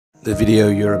The video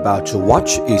you're about to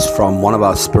watch is from one of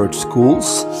our spirit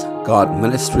schools. God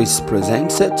Ministries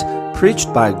presents it,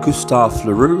 preached by Gustav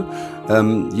Le Roux.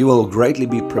 You will greatly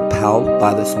be propelled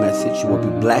by this message. You will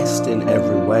be blessed in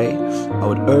every way. I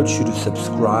would urge you to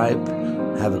subscribe.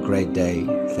 Have a great day.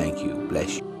 Thank you.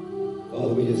 Bless you.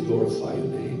 Father, we just glorify your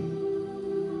name.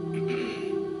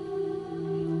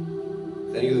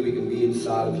 Thank you that we can be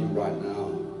inside of you right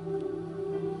now.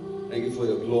 Thank you for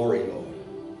your glory, Lord.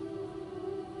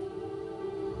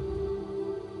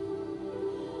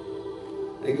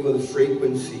 Thank you for the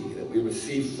frequency that we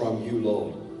receive from you,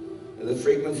 Lord. And the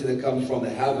frequency that comes from the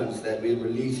heavens that we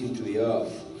release into the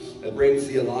earth. That brings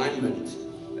the alignment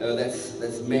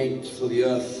that's made for the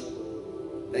earth.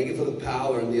 Thank you for the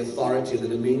power and the authority and the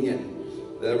dominion,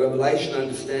 the revelation,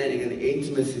 understanding, and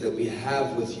intimacy that we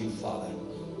have with you, Father.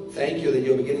 Thank you that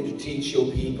you're beginning to teach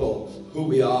your people who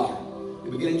we are.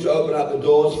 You're beginning to open up the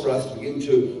doors for us to begin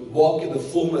to walk in the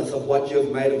fullness of what you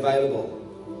have made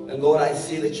available. And Lord, I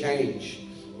see the change.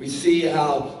 We see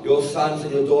how your sons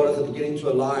and your daughters are beginning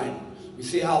to align. We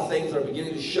see how things are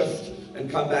beginning to shift and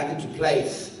come back into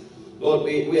place. Lord,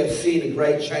 we have seen a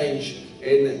great change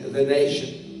in the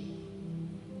nation.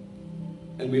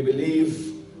 And we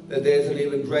believe that there's an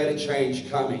even greater change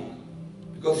coming.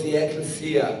 Because the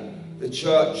ecclesia, the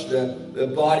church,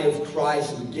 the body of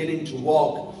Christ is beginning to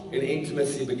walk in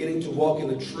intimacy, beginning to walk in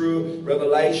the true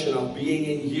revelation of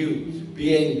being in you,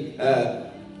 being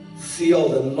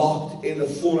sealed and locked in the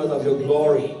fullness of your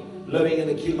glory, living in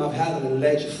the kingdom of heaven and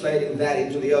legislating that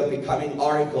into the earth, becoming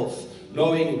oracles,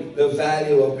 knowing the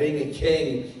value of being a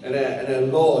king and a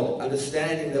lord,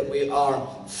 understanding that we are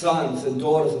sons and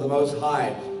daughters of the Most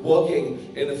High,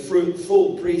 walking in the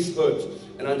full priesthood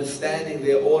and understanding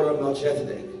the order of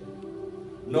Melchizedek,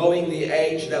 knowing the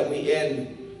age that we're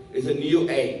in is a new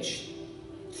age.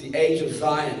 It's the age of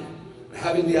Zion.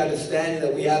 Having the understanding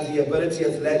that we have the ability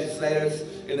as legislators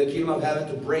in the kingdom of heaven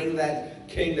to bring that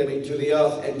kingdom into the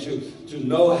earth and to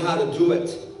know how to do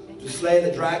it, to slay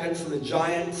the dragons and the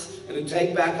giants and to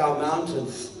take back our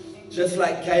mountains, just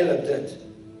like Caleb did,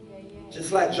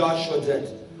 just like Joshua did,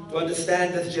 to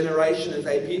understand this generation is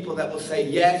a people that will say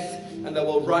yes and that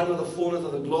will run with the fullness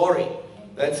of the glory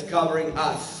that's covering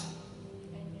us.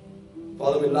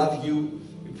 Father, we love you,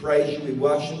 we praise you, we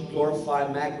worship, glorify,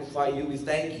 magnify you. We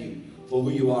thank you for who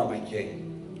you are, my King.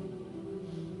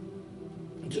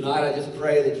 And tonight I just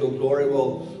pray that your glory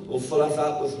will fill us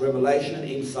up with revelation and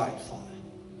insight, Father.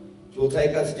 It will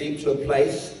take us deep to a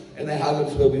place in the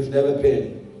heavens where we've never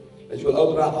been. That you will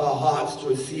open up our hearts to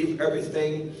receive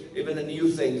everything, even the new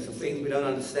things, the things we don't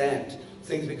understand,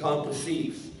 things we can't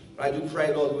perceive. But I do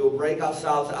pray, Lord, we will break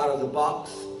ourselves out of the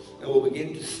box and we'll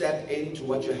begin to step into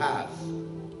what you have.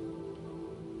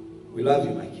 We love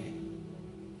you, my King.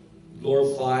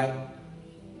 Glorify,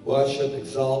 worship,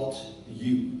 exalt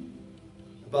you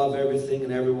above everything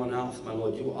and everyone else, my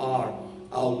Lord. You are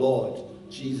our Lord,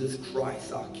 Jesus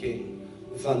Christ, our King.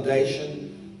 The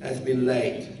foundation has been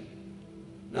laid.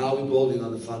 Now we're building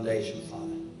on the foundation,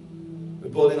 Father.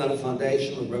 We're building on a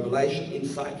foundation of revelation,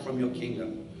 insight from your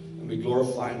kingdom. And we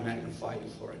glorify and magnify you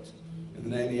for it. In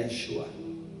the name of Yeshua.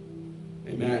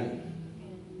 Amen.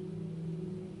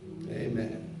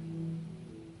 Amen.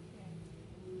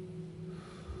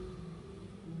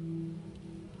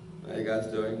 How are you guys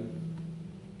doing?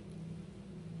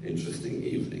 Interesting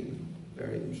evening.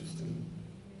 Very interesting.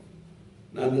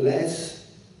 Nonetheless,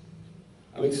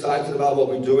 I'm excited about what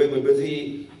we're doing. We're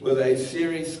busy with a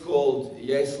series called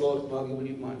Yes, Lord. Margie, would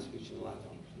you mind switching the light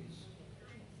on, please?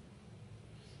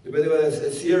 We're busy with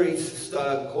a series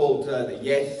called the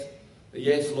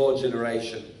Yes, Lord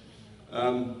generation,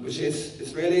 which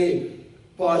is really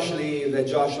partially the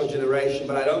Joshua generation,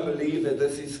 but I don't believe that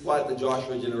this is quite the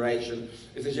Joshua generation.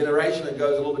 It's a generation that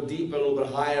goes a little bit deeper, a little bit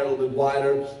higher, a little bit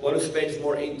wider, one who spends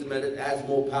more intimate, it has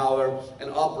more power, and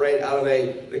operate out of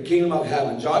the kingdom of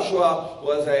heaven. Joshua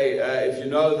was if you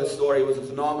know the story, was a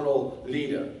phenomenal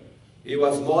leader. He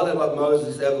was more than what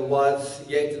Moses ever was,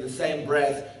 yet in the same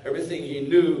breath, everything he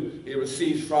knew, he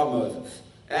received from Moses.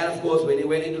 And of course, when he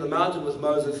went into the mountain with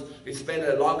Moses, he spent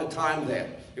a longer time there.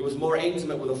 He was more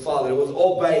intimate with the Father. It was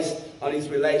all based on his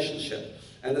relationship.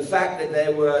 And the fact that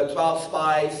there were 12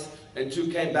 spies and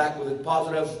 2 came back with a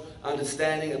positive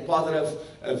understanding, a positive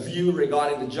view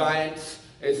regarding the giants,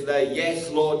 is the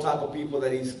yes, Lord type of people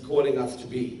that he's calling us to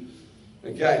be.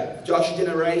 Okay, Joshua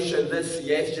generation, this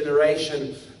yes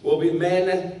generation, will be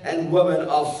men and women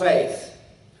of faith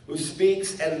who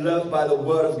speaks and live by the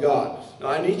Word of God. Now,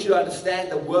 I need you to understand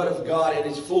the Word of God in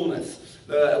its fullness.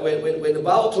 When the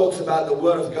Bible talks about the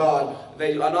Word of God,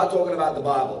 they are not talking about the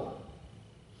Bible.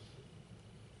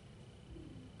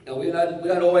 Now, we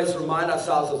don't always remind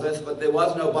ourselves of this, but there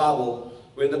was no Bible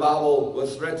when the Bible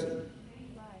was written.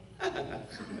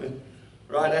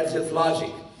 Right, that's just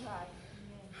logic.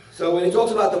 So when he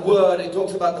talks about the Word, it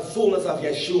talks about the fullness of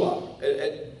Yeshua.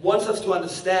 It wants us to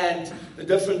understand the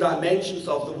different dimensions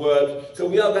of the Word. So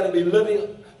we are going to be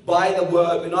living by the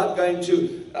Word. We're not going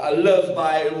to live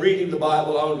by reading the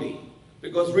Bible only.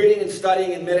 Because reading and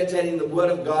studying and meditating the Word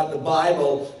of God, the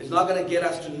Bible, is not going to get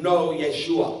us to know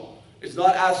Yeshua. It's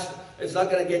not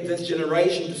going to get this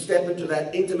generation to step into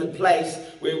that intimate place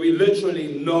where we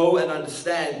literally know and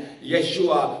understand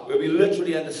Yeshua, where we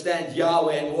literally understand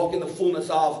Yahweh and walk in the fullness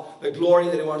of the glory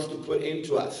that He wants to put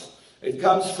into us. It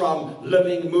comes from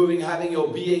living, moving, having your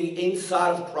being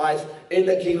inside of Christ in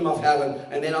the kingdom of heaven,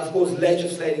 and then, of course,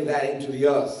 legislating that into the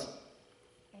earth.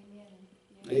 Amen.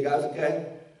 Are you guys okay?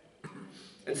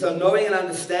 And so knowing and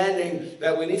understanding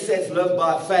that when he says live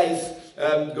by faith,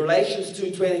 Galatians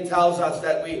 2:20 tells us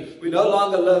that we no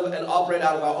longer live and operate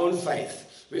out of our own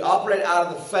faith. We operate out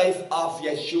of the faith of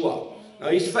Yeshua. Now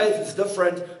his faith is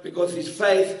different because his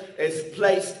faith is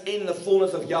placed in the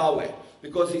fullness of Yahweh.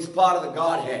 Because he's part of the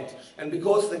Godhead. And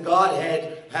because the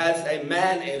Godhead has a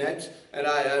man in it, and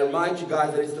I remind you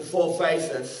guys that it's the four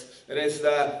faces. It is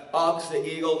the ox, the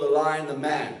eagle, the lion, the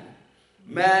man.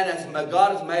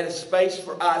 God has made a space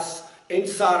for us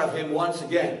inside of him once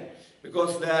again.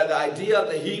 Because the idea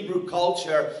of the Hebrew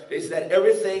culture is that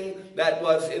everything that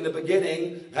was in the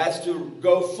beginning has to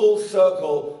go full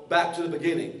circle back to the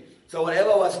beginning. So whatever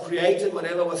was created,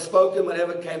 whatever was spoken,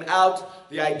 whatever came out,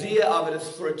 the idea of it is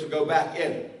for it to go back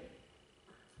in.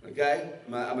 Okay?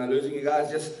 Am I losing you guys?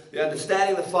 Just the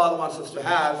understanding the Father wants us to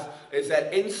have is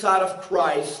that inside of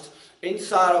Christ,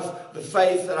 inside of the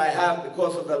faith that I have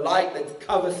because of the light that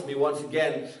covers me once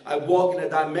again, I walk in a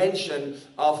dimension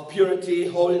of purity,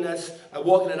 holiness. I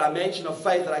walk in a dimension of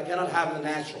faith that I cannot have in the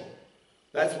natural.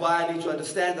 That's why I need to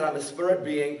understand that I'm a spirit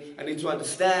being. I need to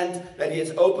understand that he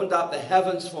has opened up the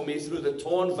heavens for me through the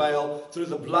torn veil, through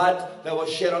the blood that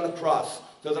was shed on the cross,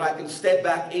 so that I can step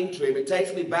back into him. It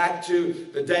takes me back to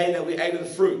the day that we ate of the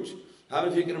fruit. How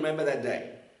many of you can remember that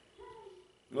day?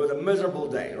 It was a miserable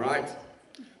day, right?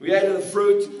 We ate of the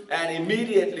fruit and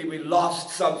immediately we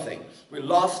lost something. We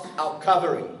lost our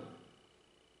covering.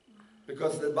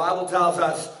 Because the Bible tells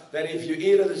us that if you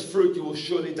eat of this fruit, you will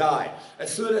surely die.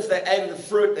 As soon as they ate of the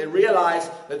fruit, they realized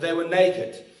that they were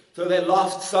naked. So they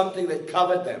lost something that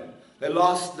covered them. They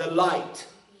lost the light,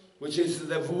 which is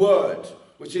the Word,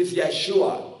 which is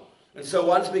Yeshua. And so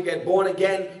once we get born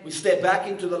again, we step back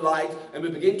into the light and we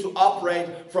begin to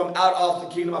operate from out of the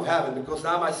kingdom of heaven. Because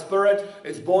now my spirit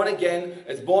is born again,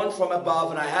 it's born from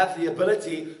above, and I have the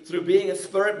ability through being a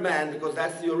spirit man, because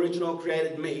that's the original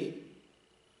created me,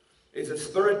 is a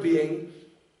spirit being.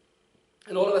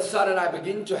 And all of a sudden I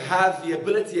begin to have the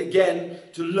ability again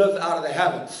to live out of the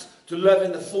heavens, to live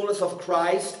in the fullness of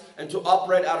Christ and to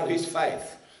operate out of his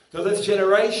faith. So this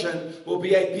generation will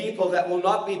be a people that will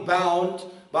not be bound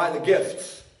by the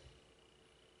gifts.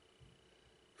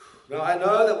 Now I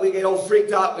know that we get all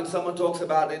freaked out when someone talks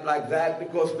about it like that,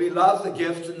 because we love the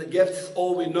gifts and the gifts is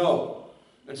all we know.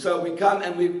 And so we come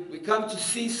and we come to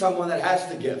see someone that has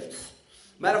the gifts.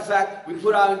 Matter of fact, we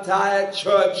put our entire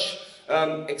church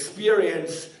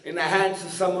experience in the hands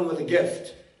of someone with a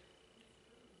gift.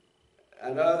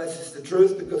 I know this is the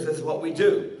truth because this is what we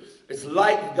do. It's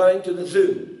like going to the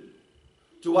zoo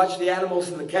to watch the animals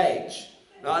in the cage.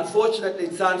 Now, unfortunately,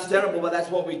 it sounds terrible, but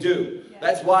that's what we do.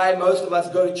 That's why most of us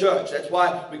go to church. That's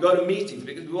why we go to meetings,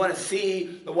 because we want to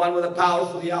see the one with the power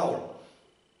for the hour.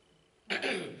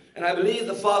 And I believe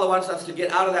the Father wants us to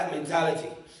get out of that mentality.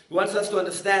 He wants us to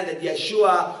understand that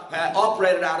Yeshua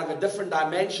operated out of a different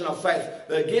dimension of faith.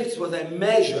 The gifts was a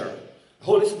measure. The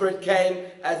Holy Spirit came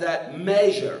as a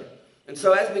measure. And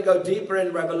so as we go deeper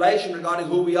in revelation regarding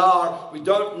who we are, we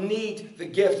don't need the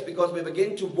gifts, because we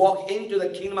begin to walk into the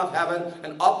kingdom of heaven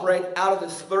and operate out of the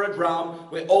spirit realm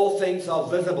where all things are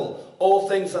visible, all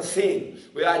things are seen.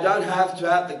 Where I don't have to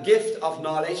have the gift of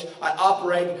knowledge, I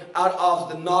operate out of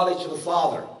the knowledge of the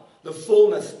Father, the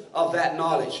fullness of that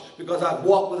knowledge, because I've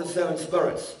walked with the seven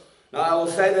spirits. Now I will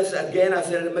say this again, I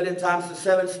said it a million times, the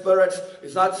seven spirits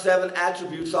is not seven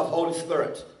attributes of Holy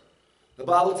Spirit. The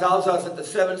Bible tells us that the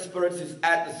seven spirits is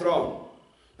at the throne.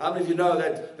 How many of you know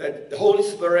that the Holy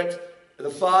Spirit, the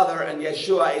Father, and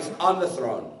Yeshua is on the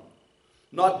throne,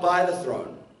 not by the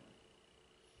throne?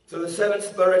 So the seven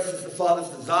spirits is the Father's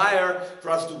desire for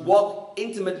us to walk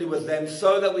intimately with them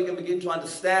so that we can begin to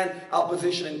understand our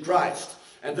position in Christ.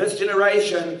 And this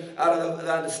generation, out of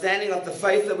the understanding of the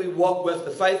faith that we walk with,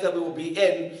 the faith that we will be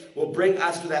in, will bring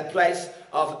us to that place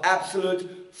of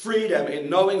absolute freedom in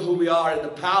knowing who we are and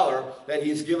the power that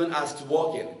he's given us to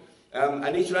walk in.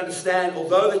 I need you to understand,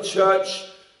 although the church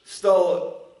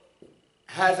still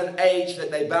has an age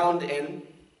that they're bound in,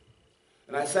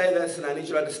 and I say this and I need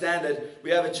you to understand it,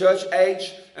 we have a church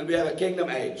age and we have a kingdom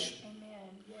age.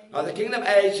 Now the kingdom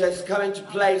age has come into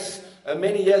place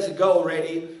many years ago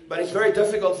already, but it's very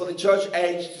difficult for the church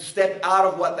age to step out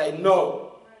of what they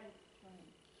know.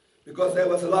 Because there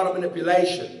was a lot of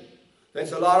manipulation.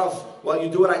 There's a lot of, well, you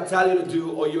do what I tell you to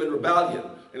do or you're in rebellion.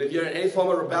 And if you're in any form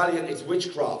of rebellion, it's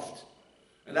witchcraft.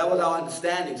 And that was our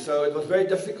understanding. So it was very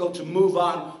difficult to move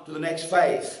on to the next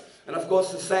phase. And of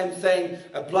course the same thing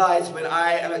applies when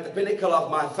I am at the pinnacle of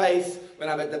my faith, when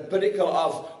I'm at the pinnacle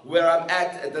of where I'm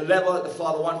at the level that the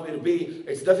Father wants me to be.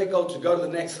 It's difficult to go to the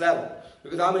next level.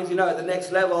 Because how many of you know at the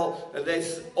next level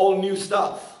there's all new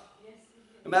stuff.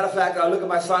 As a matter of fact, I look at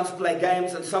my sons play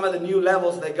games, and some of the new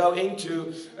levels they go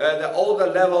into, the older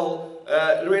level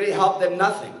really help them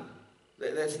nothing.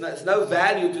 There's no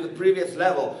value to the previous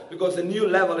level because the new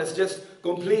level is just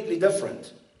completely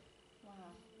different. Wow.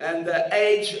 And the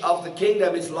age of the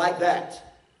kingdom is like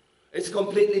that. It's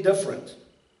completely different.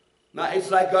 Now it's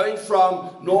like going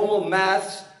from normal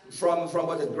maths from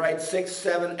what is it, grade 6,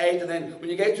 7, 8, and then when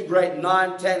you get to grade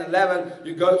 9, 10, 11,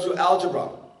 you go to algebra.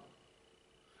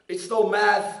 It's still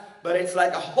math, but it's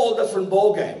like a whole different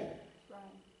ball game.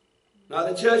 Now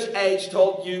the church age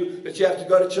told you that you have to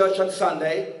go to church on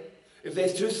Sunday. If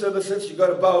there's 2 services, you go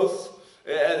to both.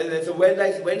 There's a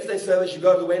Wednesday service, you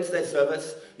go to the Wednesday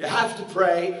service. You have to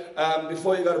pray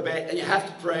before you go to bed, and you have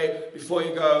to pray before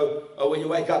you go, when you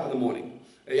wake up in the morning.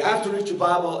 And you have to read your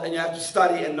Bible, and you have to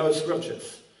study and know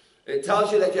scriptures. It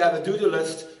tells you that you have a to-do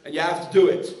list, and you have to do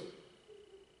it.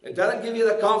 It doesn't give you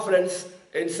the confidence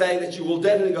in saying that you will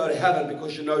definitely go to heaven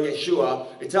because you know Yeshua.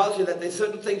 It tells you that there's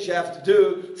certain things you have to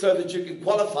do so that you can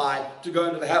qualify to go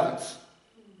into the heavens.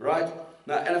 Right?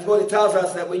 Now, and of course it tells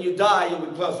us that when you die, you'll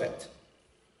be perfect.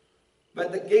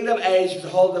 But the kingdom age is a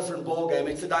whole different ballgame.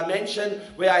 It's a dimension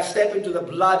where I step into the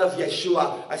blood of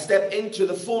Yeshua. I step into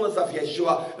the fullness of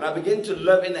Yeshua, and I begin to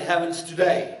live in the heavens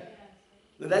today.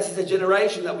 And that's the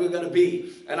generation that we're going to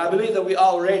be. And I believe that we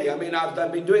are already. I mean, I've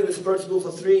been doing the Spirit School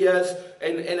for 3 years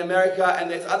in America, and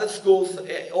there's other schools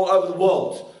all over the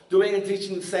world doing and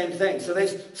teaching the same thing. So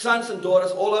there's sons and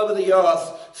daughters all over the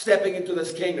earth stepping into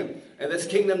this kingdom. And this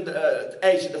kingdom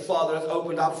age that the Father has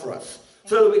opened up for us.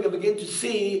 So that we can begin to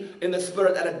see in the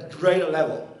Spirit at a greater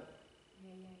level.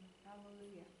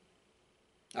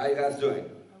 How are you guys doing?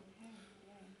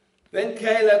 Then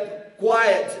Caleb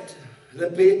quieted the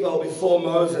people before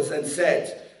Moses and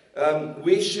said,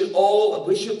 we should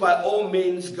by all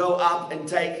means go up and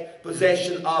take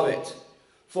possession of it,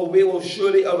 for we will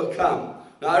surely overcome.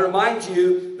 Now I remind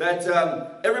you that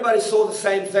everybody saw the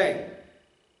same thing.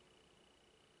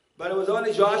 But it was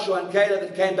only Joshua and Caleb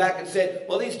that came back and said,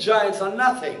 well, these giants are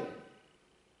nothing.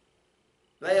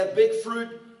 They have big fruit,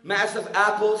 massive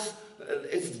apples.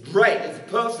 It's great,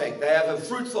 it's perfect. They have a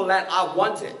fruitful land. I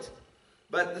want it.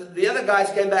 But the other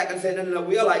guys came back and said, no,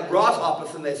 we are like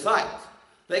grasshoppers in their sight.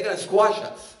 They're going to squash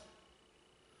us.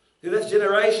 See, this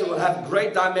generation will have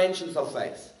great dimensions of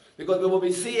faith. Because we will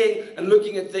be seeing and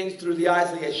looking at things through the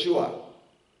eyes of Yeshua.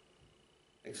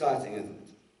 Exciting, isn't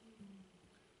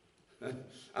it?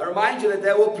 I remind you that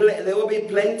there will be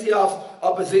plenty of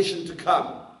opposition to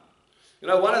come. You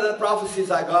know, one of the prophecies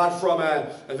I got from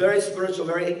a very spiritual,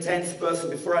 very intense person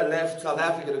before I left South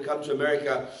Africa to come to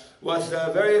America was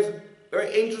a very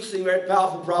interesting, very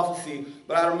powerful prophecy.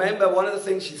 But I remember one of the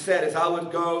things she said is I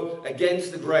would go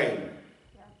against the grain.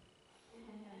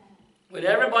 When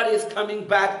everybody is coming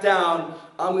back down,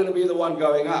 I'm going to be the one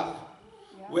going up.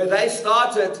 Where they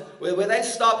started, where they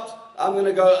stopped, I'm going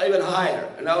to go even higher.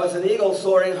 And I was an eagle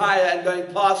soaring higher and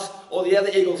going past all the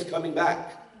other eagles coming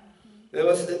back. There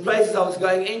was the places I was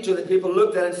going into that people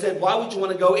looked at and said, why would you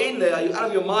want to go in there? Are you out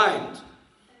of your mind?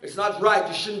 It's not right.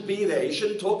 You shouldn't be there. You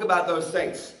shouldn't talk about those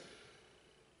things.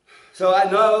 So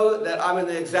I know that I'm in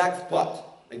the exact spot,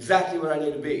 exactly where I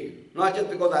need to be. Not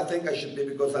just because I think I should be,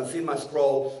 because I've seen my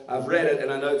scroll, I've read it,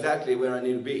 and I know exactly where I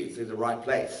need to be. It's in the right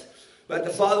place. But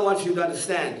the Father wants you to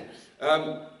understand,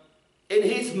 in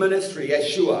his ministry,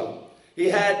 Yeshua, he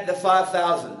had the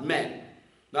 5,000 men.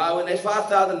 Now, when there's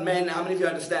 5,000 men, how many of you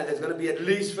understand there's going to be at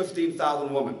least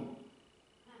 15,000 women?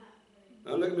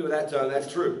 Don't look at me with that tone,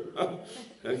 that's true.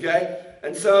 Okay?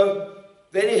 And so,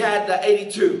 then he had the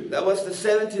 82. That was the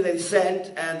 70 that he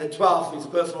sent, and the 12, his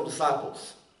personal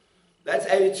disciples. That's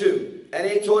 82. And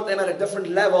he taught them at a different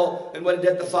level than what he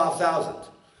did the 5,000.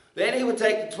 Then he would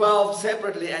take the 12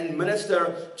 separately and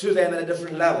minister to them at a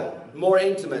different level, more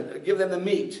intimate, give them the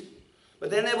meat. But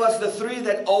then there was the 3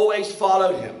 that always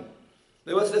followed him.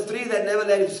 There was the 3 that never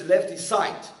left his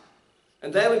sight.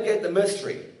 And they would get the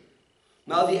mystery.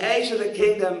 Now, the age of the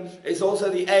kingdom is also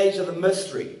the age of the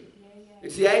mystery.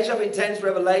 It's the age of intense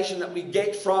revelation that we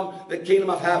get from the kingdom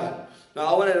of heaven. Now,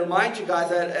 I want to remind you guys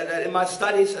that in my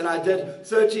studies, and I did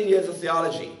 13 years of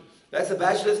theology. That's a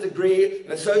bachelor's degree,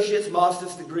 an associate's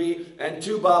master's degree, and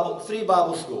 3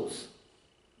 Bible schools.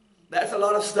 That's a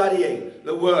lot of studying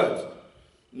the Word.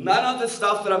 None of the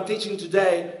stuff that I'm teaching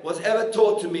today was ever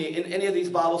taught to me in any of these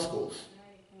Bible schools.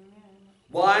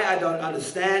 Why? I don't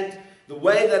understand. The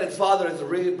way that the Father is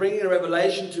bringing a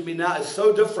revelation to me now is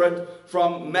so different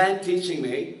from man teaching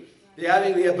me.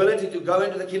 Having the ability to go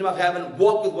into the kingdom of heaven,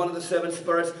 walk with one of the 7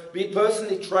 spirits, be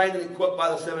personally trained and equipped by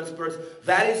the 7 spirits.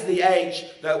 That is the age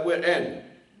that we're in.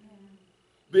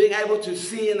 Being able to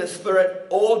see in the spirit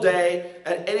all day,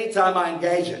 at any time I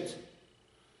engage it.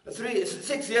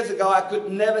 6 years ago, I could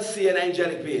never see an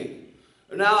angelic being.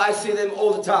 Now I see them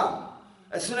all the time.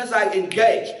 As soon as I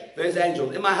engage, there's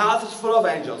angels. In my house, it's full of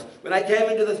angels. When I came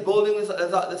into this building this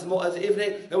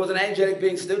evening, there was an angelic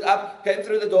being stood up, came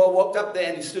through the door, walked up there,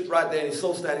 and he stood right there, and he's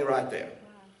still standing right there.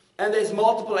 And there's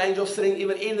multiple angels sitting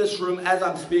even in this room as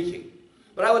I'm speaking.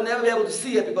 But I would never be able to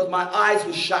see it because my eyes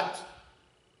were shut.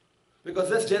 Because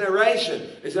this generation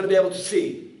is going to be able to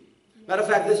see. Matter of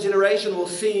fact, this generation will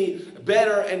see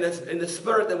better in the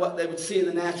spirit than what they would see in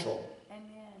the natural.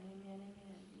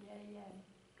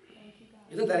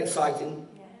 Isn't that exciting?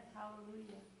 Yes,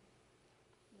 hallelujah.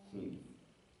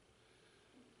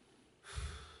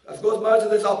 Of course, most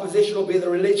of this opposition will be the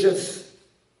religious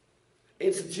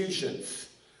institutions.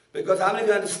 Because how many of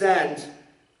you understand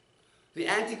the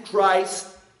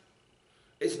Antichrist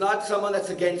is not someone that's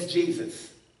against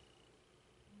Jesus?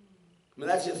 I mean,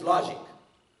 that's just logic.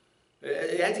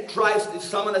 The Antichrist is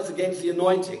someone that's against the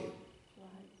anointing.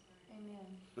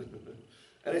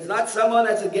 And it's not someone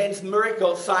that's against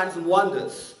miracles, signs, and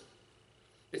wonders.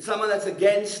 It's someone that's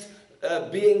against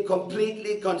being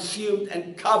completely consumed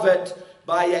and covered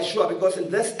by Yeshua. Because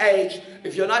in this age,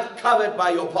 if you're not covered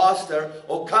by your pastor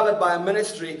or covered by a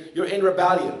ministry, you're in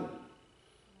rebellion.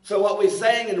 So what we're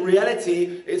saying in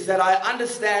reality is that I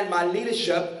understand my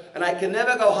leadership and I can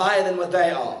never go higher than what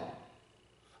they are.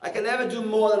 I can never do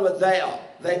more than what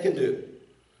they can do.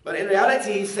 But in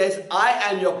reality, he says, I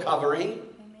am your covering.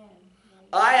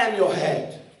 I am your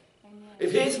head.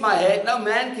 If he's my head, no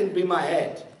man can be my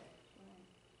head.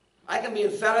 I can be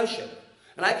in fellowship.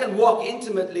 And I can walk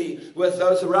intimately with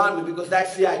those around me because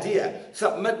that's the idea.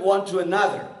 Submit one to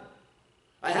another.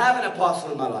 I have an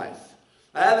apostle in my life.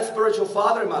 I have a spiritual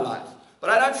father in my life. But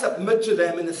I don't submit to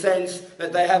them in the sense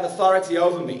that they have authority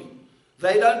over me.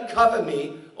 They don't cover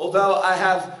me, although I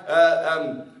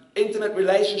have intimate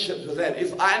relationships with them.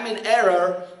 If I'm in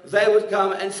error, they would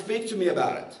come and speak to me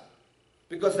about it.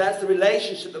 Because that's the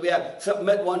relationship that we have.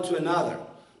 Submit one to another.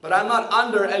 But I'm not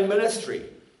under a ministry.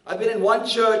 I've been in one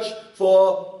church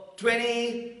for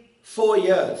 24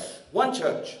 years. One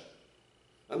church.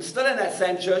 I'm still in that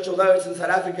same church, although it's in South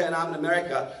Africa and I'm in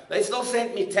America. They still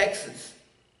sent me texts.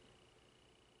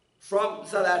 From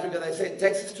South Africa, they sent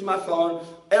texts to my phone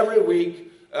every week,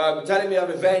 telling me of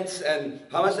events and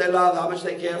how much they love, how much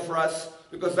they care for us.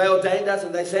 Because they ordained us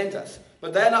and they sent us.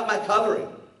 But they're not my covering.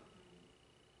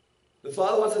 The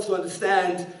Father wants us to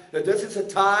understand that this is a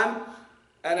time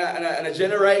and a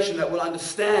generation that will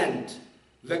understand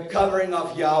the covering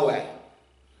of Yahweh,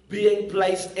 being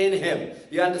placed in Him,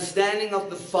 the understanding of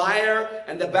the fire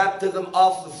and the baptism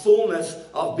of the fullness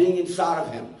of being inside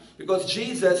of Him. Because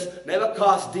Jesus never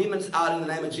cast demons out in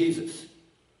the name of Jesus.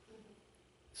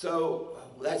 So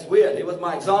that's weird. He was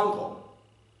my example.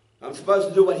 I'm supposed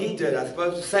to do what He did. I'm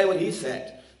supposed to say what He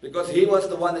said. Because He was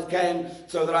the one that came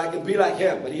so that I can be like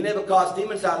Him. But He never cast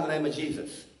demons out in the name of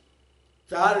Jesus.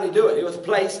 So how did He do it? He was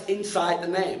placed inside the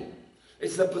name.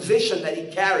 It's the position that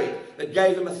He carried that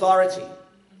gave Him authority.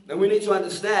 And we need to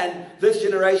understand this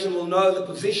generation will know the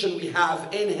position we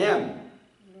have in Him.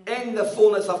 In the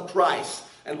fullness of Christ.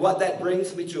 And what that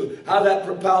brings me to. How that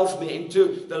propels me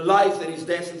into the life that He's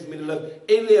destined for me to live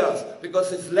in the earth.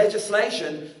 Because it's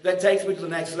legislation that takes me to the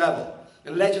next level.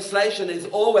 And legislation is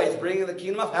always bringing the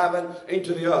kingdom of heaven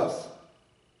into the earth.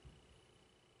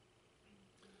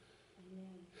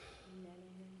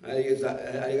 How are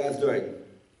you guys doing?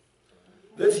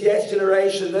 This yes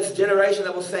generation, this generation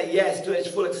that will say yes to its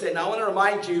full extent. Now I want to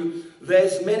remind you,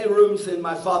 there's many rooms in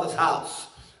my Father's house.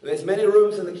 There's many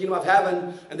rooms in the kingdom of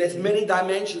heaven, and there's many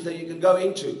dimensions that you can go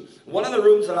into. One of the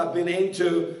rooms that I've been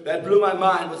into that blew my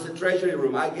mind was the treasury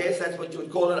room. I guess that's what you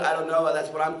would call it. I don't know. That's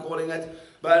what I'm calling it.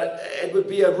 But it would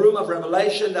be a room of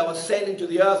revelation that was sent into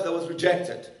the earth that was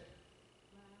rejected.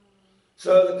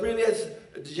 So the previous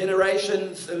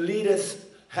generations, the leaders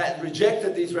had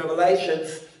rejected these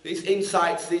revelations these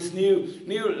insights, these new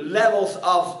levels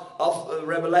of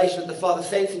revelation that the Father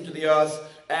sends into the earth,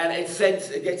 and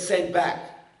it gets sent back.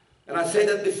 And I said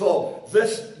that before.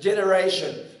 This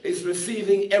generation is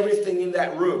receiving everything in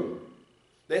that room.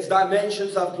 There's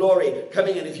dimensions of glory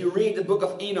coming in. If you read the book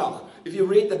of Enoch, if you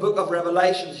read the book of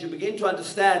Revelations, you begin to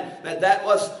understand that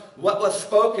was what was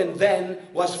spoken then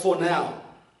was for now.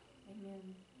 Amen.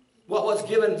 What was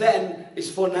given then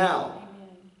is for now.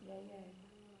 Amen. Yeah, yeah.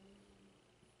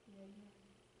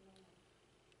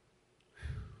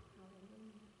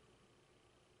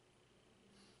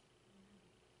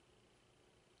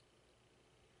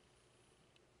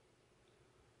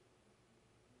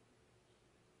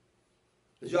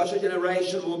 The Joshua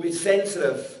generation will be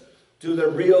sensitive to the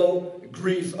real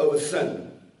grief over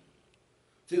sin.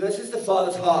 See, this is the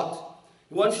Father's heart.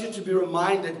 He wants you to be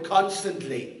reminded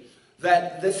constantly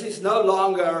that this is no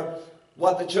longer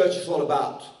what the church is all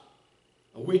about.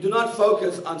 We do not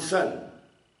focus on sin.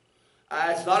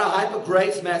 It's not a hyper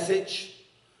grace message,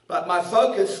 but my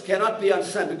focus cannot be on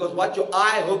sin, because what your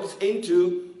eye hooks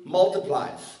into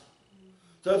multiplies.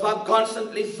 So if I'm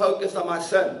constantly focused on my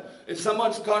sin, if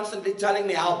someone's constantly telling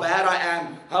me how bad I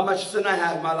am, how much sin I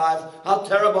have in my life, how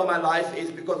terrible my life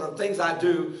is because of things I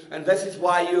do, and this is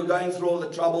why you're going through all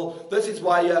the trouble, this is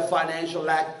why you have financial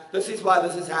lack, this is why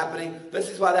this is happening, this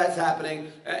is why that's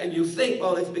happening, and you think,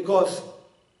 well, it's because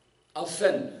of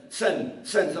sin.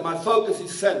 So my focus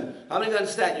is sin. How many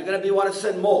understand? You're going to want to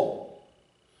sin more.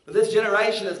 But this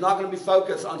generation is not going to be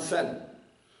focused on sin.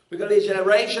 We're going to be a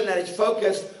generation that is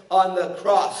focused on the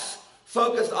cross,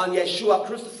 focused on Yeshua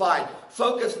crucified,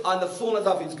 focused on the fullness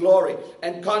of His glory,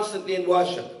 and constantly in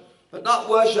worship. But not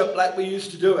worship like we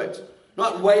used to do it.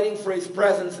 Not waiting for His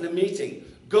presence in a meeting.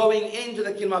 Going into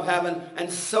the kingdom of heaven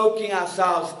and soaking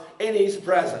ourselves in His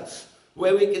presence,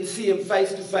 where we can see Him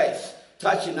face to face,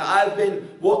 touch Him. Now, I've been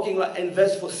walking in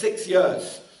this for 6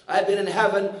 years. I've been in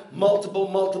heaven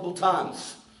multiple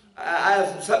times. I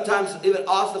have sometimes even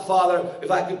asked the Father if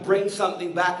I could bring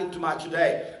something back into my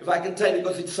today. If I can tell you,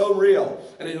 because it's so real.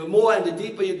 And the more and the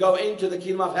deeper you go into the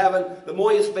kingdom of heaven, the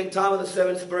more you spend time with the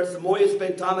seven spirits, the more you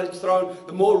spend time at His throne,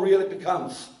 the more real it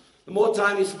becomes. The more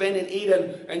time you spend in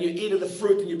Eden and you eat of the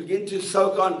fruit and you begin to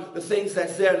soak on the things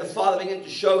that's there, and the Father begins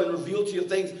to show and reveal to you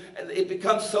things, and it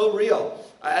becomes so real.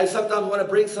 I sometimes want to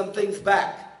bring some things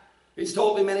back. He's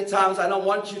told me many times, I don't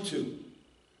want you to.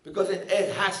 Because it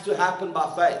has to happen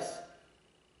by faith.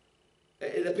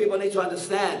 The people need to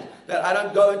understand that I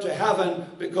don't go into heaven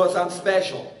because I'm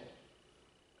special.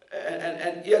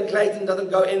 And Ian Clayton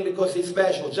doesn't go in because he's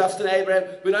special. Justin Abraham,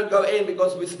 we don't go in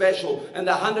because we're special. And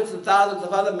the hundreds and thousands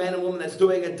of other men and women that's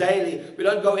doing it daily, we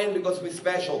don't go in because we're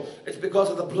special. It's because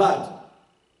of the blood.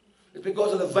 It's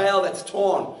because of the veil that's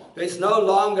torn. There's no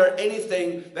longer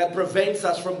anything that prevents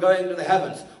us from going to the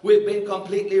heavens. We've been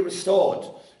completely restored.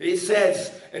 He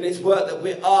says in His word that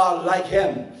we are like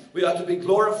Him. We are to be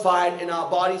glorified in our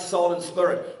body, soul, and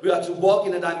spirit. We are to walk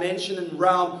in a dimension and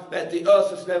realm that the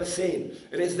earth has never seen.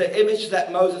 It is the image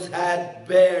that Moses had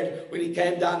bared when he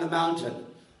came down the mountain.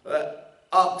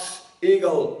 Ox,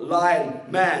 eagle, lion,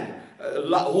 man,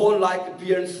 horn-like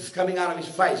appearances coming out of his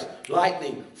face,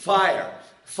 lightning, fire.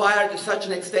 Fire to such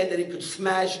an extent that he could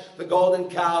smash the golden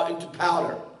cow into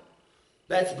powder.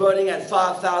 That's burning at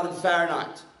 5,000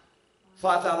 Fahrenheit.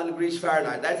 5,000 degrees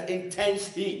Fahrenheit. That's intense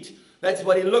heat. That's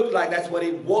what he looked like. That's what he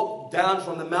walked down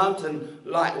from the mountain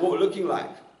looking like.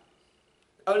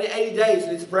 Only 80 days in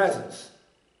His presence.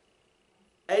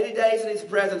 80 days in His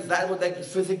presence, that's what they could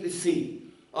physically see.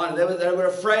 They were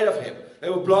afraid of Him. They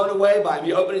were blown away by Him.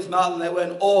 He opened His mouth and they were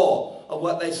in awe of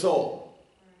what they saw.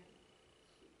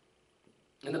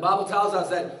 And the Bible tells us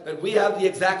that we have the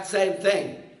exact same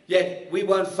thing, yet we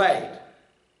won't fade.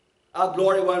 Our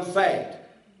glory won't fade.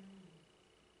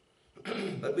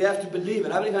 But we have to believe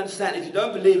it. How many of you understand? If you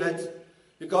don't believe it,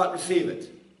 you can't receive it.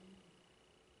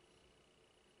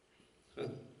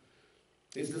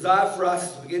 His desire for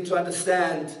us to begin to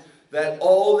understand that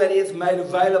all that He has made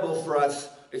available for us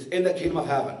is in the kingdom of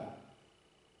heaven.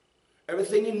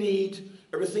 Everything you need,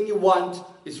 everything you want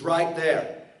is right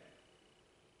there.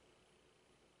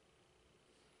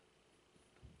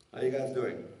 How are you guys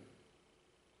doing?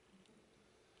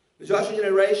 The Joshua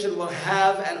generation will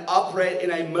have and operate in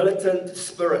a militant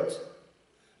spirit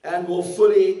and will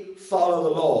fully follow the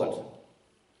Lord.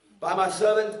 By my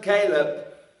servant Caleb,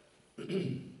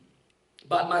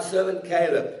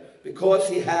 because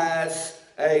he has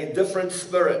a different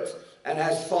spirit and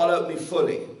has followed me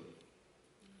fully.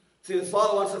 See, the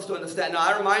Father wants us to understand. Now,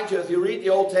 I remind you, if you read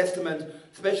the Old Testament,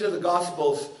 especially the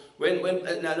Gospels, when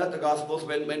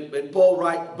Paul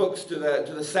writes books to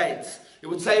the saints, he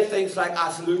would say things like,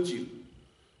 I salute you.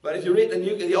 But if you read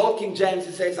the Old King James,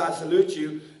 it says, I salute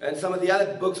you, and some of the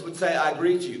other books would say, I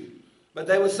greet you. But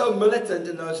they were so militant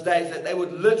in those days that they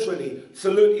would literally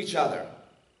salute each other.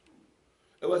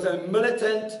 It was a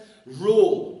militant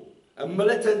rule, a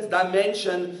militant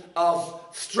dimension of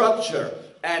structure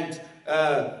and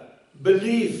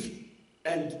belief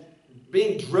and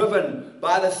being driven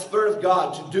by the Spirit of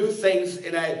God to do things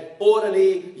in an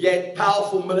orderly yet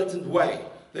powerful militant way.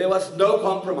 There was no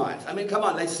compromise. I mean, come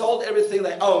on, they sold everything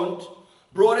they owned,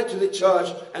 brought it to the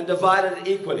church, and divided it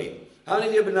equally. How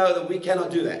many of you know that we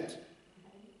cannot do that?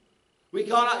 We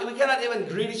cannot even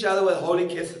greet each other with holy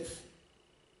kisses.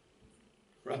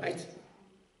 Right?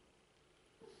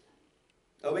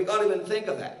 Or we can't even think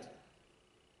of that.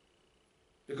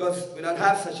 Because we don't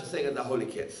have such a thing as a holy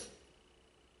kiss.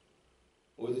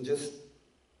 Or is it just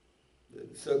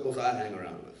the circles I hang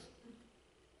around with?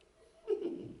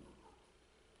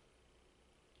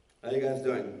 How are you guys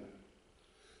doing?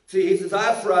 See, his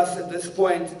desire for us at this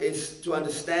point is to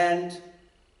understand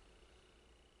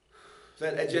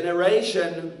that a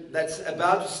generation that's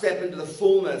about to step into the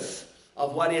fullness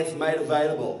of what he has made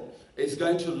available is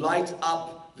going to light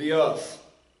up the earth.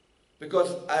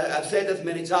 Because I've said this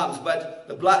many times, but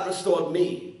the blood restored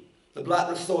me. The blood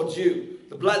restored you.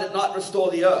 The blood did not restore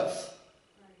the earth.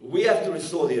 We have to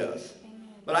restore the earth.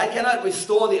 But I cannot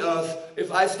restore the earth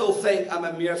if I still think I'm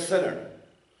a mere sinner.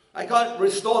 I can't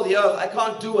restore the earth. I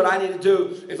can't do what I need to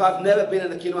do if I've never been in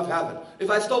the kingdom of heaven. If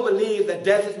I still believe that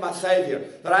death is my savior,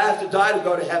 that I have to die to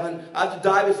go to heaven, I have to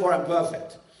die before I'm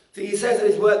perfect. See, he says in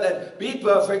his word that be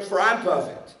perfect, for I'm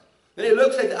perfect. Then he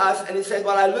looks at us and he says,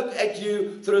 well, I look at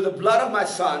you through the blood of my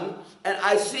son, and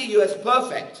I see you as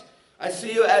perfect. I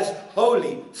see you as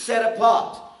holy, set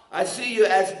apart. I see you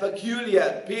as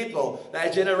peculiar people, a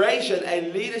generation,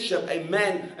 a leadership, a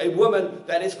man, a woman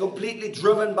that is completely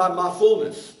driven by my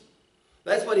fullness.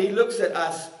 That's what he looks at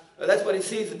us. That's what he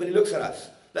sees when he looks at us.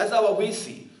 That's not what we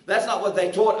see. That's not what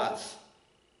they taught us.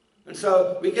 And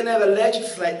so we can never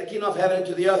legislate the kingdom of heaven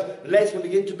into the earth unless we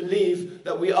begin to believe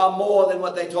that we are more than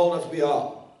what they told us we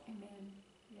are. Amen.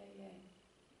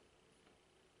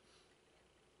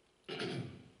 Yeah.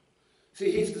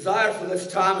 See, his desire for this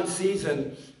time and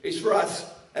season is for us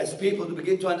as people to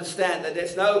begin to understand that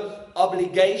there's no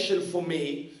obligation for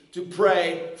me to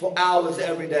pray for hours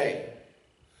every day.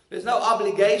 There's no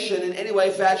obligation in any way,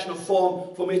 fashion, or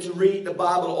form for me to read the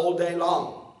Bible all day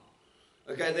long.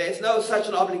 Okay, there's no such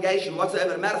an obligation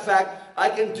whatsoever. As a matter of fact, I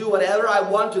can do whatever I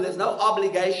want to. There's no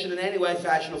obligation in any way,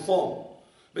 fashion, or form.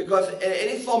 Because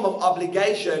any form of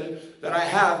obligation that I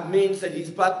have means that he's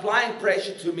applying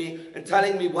pressure to me and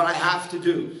telling me what I have to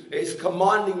do. He's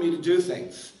commanding me to do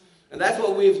things. And that's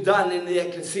what we've done in the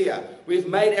ecclesia. We've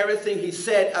made everything he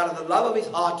said out of the love of his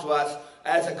heart to us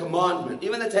as a commandment.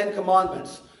 Even the 10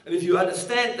 Commandments. And if you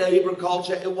understand the Hebrew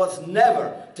culture, it was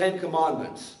never 10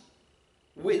 Commandments.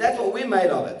 That's what we made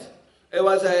of it. It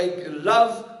was a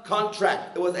love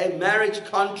contract. It was a marriage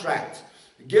contract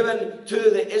given to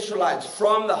the Israelites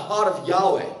from the heart of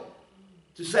Yahweh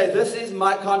to say, this is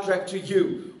my contract to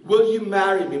you. Will you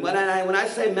marry me? When I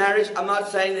say marriage, I'm not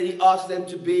saying that he asked them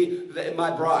to be my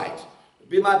bride.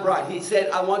 Be my bride. He said,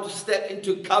 I want to step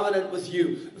into covenant with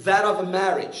you. That of a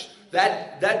marriage.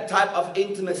 That type of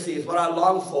intimacy is what I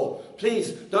long for.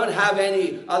 Please don't have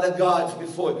any other gods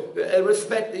before you.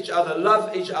 Respect each other.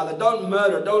 Love each other. Don't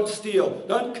murder. Don't steal.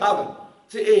 Don't covet.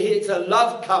 See, it's a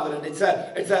love covenant. It's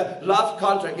a love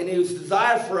contract. And his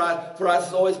desire for us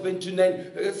has always been to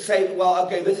then say, well,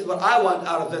 okay, this is what I want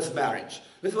out of this marriage.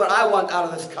 This is what I want out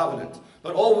of this covenant.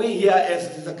 But all we hear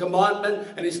is a commandment,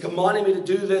 and he's commanding me to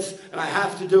do this, and I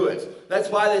have to do it. That's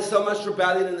why there's so much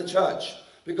rebellion in the church.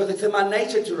 Because it's in my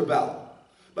nature to rebel.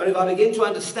 But if I begin to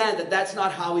understand that that's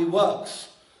not how he works,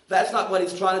 that's not what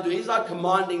he's trying to do. He's not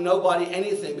commanding nobody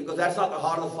anything, because that's not the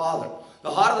heart of the Father.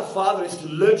 The heart of the Father is to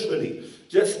literally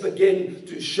just begin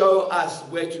to show us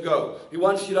where to go. He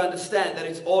wants you to understand that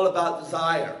it's all about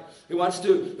desire. He wants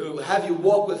to have you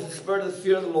walk with the spirit of the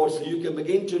fear of the Lord so you can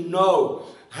begin to know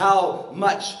how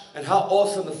much and how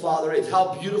awesome the Father is,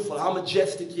 how beautiful, how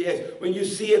majestic he is. When you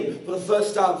see him for the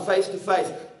first time face to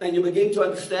face, and you begin to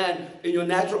understand in your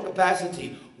natural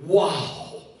capacity,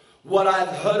 wow, what I've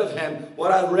heard of him,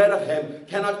 what I've read of him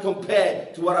cannot compare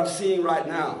to what I'm seeing right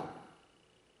now.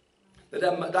 The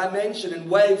dimension and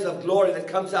waves of glory that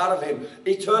comes out of him,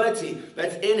 eternity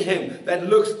that's in him, that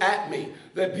looks at me,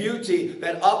 the beauty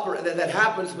that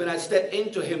happens when I step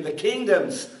into him, the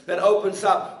kingdoms that opens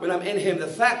up when I'm in him, the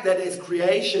fact that there's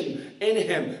creation in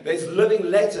him, there's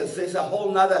living letters, there's a whole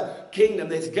nother kingdom,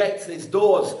 there's gates, there's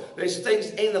doors, there's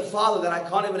things in the Father that I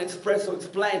can't even express or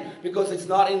explain because it's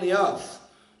not in the earth.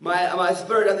 My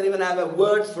spirit doesn't even have a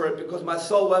word for it because my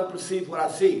soul won't perceive what I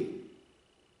see.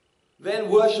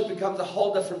 Then worship becomes a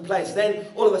whole different place. Then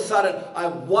all of a sudden I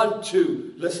want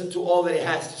to listen to all that he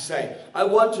has to say. I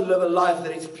want to live a life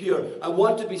that is pure. I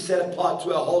want to be set apart to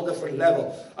a whole different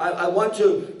level. I want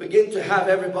to begin to have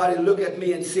everybody look at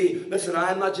me and see, listen,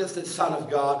 I am not just a son of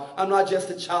God. I'm not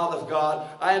just a child of God.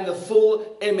 I am the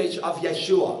full image of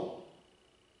Yeshua.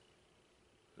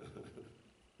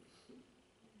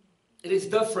 It is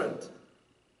different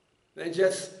than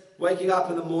just waking up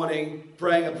in the morning,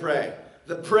 praying a prayer.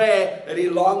 The prayer that he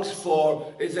longs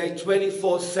for is a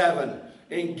 24/7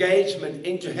 engagement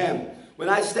into him. When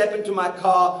I step into my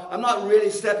car, I'm not really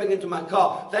stepping into my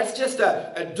car. That's just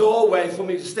a doorway for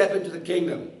me to step into the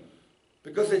kingdom.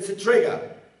 Because it's a trigger.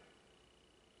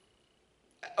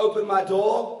 I open my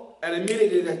door and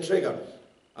immediately that trigger.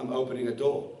 I'm opening a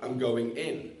door. I'm going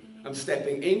in. I'm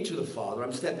stepping into the Father.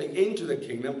 I'm stepping into the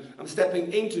kingdom. I'm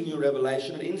stepping into new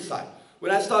revelation and insight.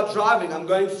 When I start driving, I'm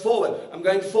going forward. I'm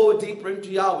going forward deeper into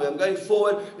Yahweh. I'm going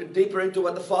forward and deeper into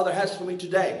what the Father has for me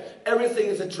today. Everything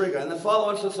is a trigger. And the Father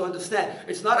wants us to understand.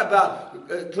 It's not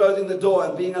about closing the door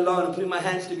and being alone and putting my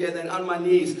hands together and on my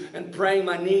knees and praying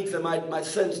my needs and my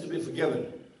sins to be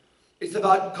forgiven. It's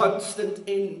about constant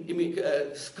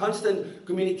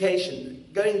communication,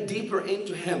 going deeper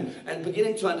into him and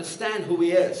beginning to understand who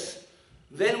he is.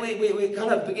 Then we kind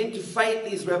of begin to fight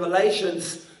these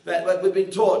revelations that what we've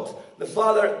been taught. The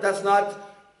Father does not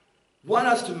want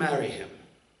us to marry him.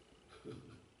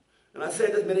 And I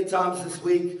said this many times this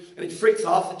week, and it freaks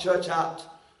half the church out.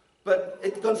 But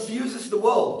it confuses the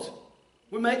world.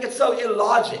 We make it so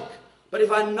illogic. But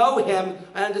if I know him,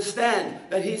 I understand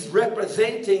that he's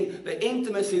representing the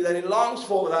intimacy that he longs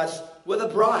for with us with a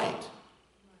bride.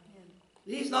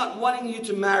 He's not wanting you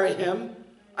to marry him.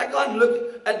 I can't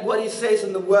look at what he says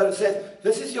in the word and say,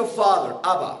 this is your father,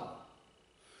 Abba.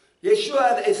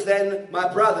 Yeshua is then my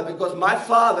brother because my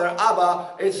father,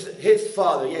 Abba, is his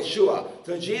father, Yeshua.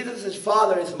 So Jesus'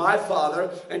 father is my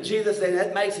father, and Jesus then,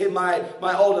 that makes him my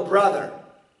older brother.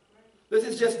 This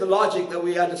is just the logic that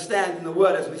we understand in the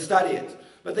word as we study it.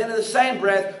 But then in the same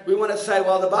breath, we want to say,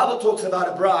 well, the Bible talks about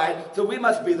a bride, so we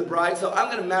must be the bride, so I'm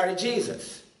going to marry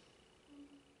Jesus.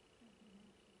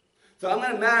 So I'm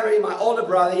going to marry my older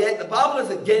brother, yet the Bible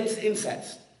is against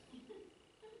incest.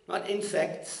 Not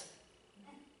insects.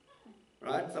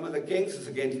 Right? Some of the kings is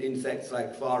against insects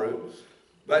like Pharaoh.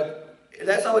 But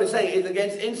that's not what it's saying. It's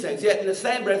against insects. Yet in the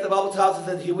same breath, the Bible tells us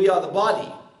that we are the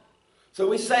body. So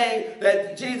we're saying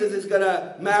that Jesus is going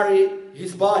to marry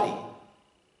his body.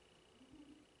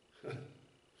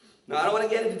 Now, I don't want to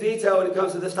get into detail when it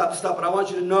comes to this type of stuff, but I want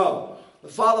you to know. The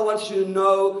Father wants you to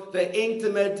know the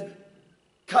intimate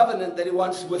covenant that he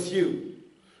wants with you.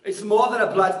 It's more than a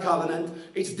blood covenant.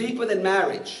 It's deeper than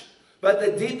marriage. But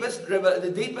the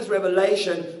deepest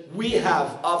revelation we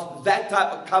have of that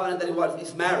type of covenant that he wants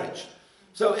is marriage.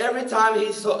 So every time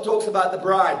he talks about the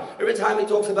bride, every time he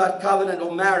talks about covenant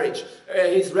or marriage,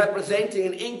 he's representing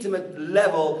an intimate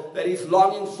level that he's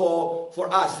longing for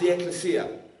us, the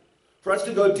ecclesia. For us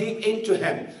to go deep into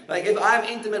him. Like if I'm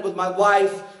intimate with my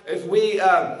wife, if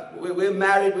we're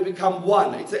married, we become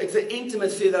one. It's an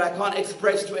intimacy that I can't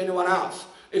express to anyone else.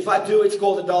 If I do, it's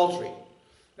called adultery.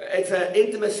 It's an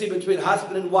intimacy between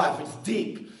husband and wife. It's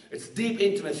deep. It's deep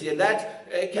intimacy. And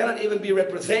that cannot even be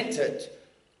represented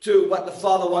to what the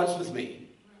Father wants with me.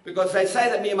 Because they say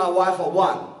that me and my wife are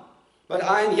one. But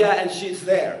I'm here and she's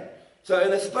there. So in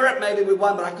the spirit maybe we're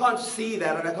one, but I can't see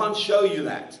that and I can't show you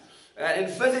that. And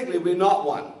physically we're not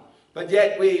one. But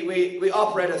yet we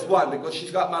operate as one because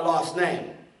she's got my last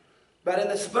name. But in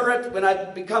the spirit, when I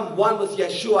become one with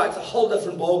Yeshua, it's a whole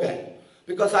different ballgame.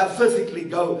 Because I physically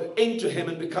go into him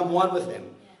and become one with him.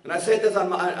 And I said this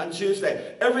on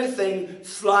Tuesday. Everything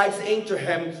slides into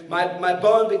him. My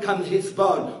bone becomes his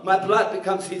bone. My blood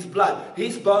becomes his blood.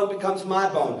 His bone becomes my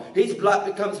bone. His blood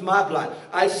becomes my blood.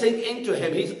 I sink into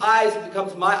him. His eyes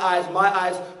becomes my eyes. My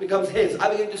eyes becomes his.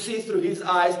 I begin to see through his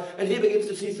eyes. And he begins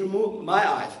to see through my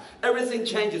eyes. Everything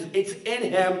changes. It's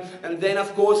in him. And then,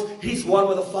 of course, he's one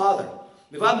with the Father.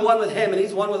 If I'm one with him and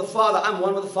he's one with the Father, I'm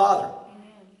one with the Father.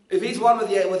 If he's one with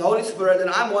the Holy Spirit, then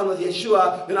I'm one with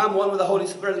Yeshua, then I'm one with the Holy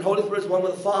Spirit, and the Holy Spirit is one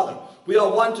with the Father. We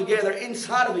are one together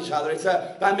inside of each other. It's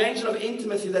a dimension of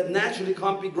intimacy that naturally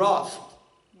can't be grasped.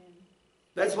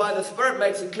 That's why the Spirit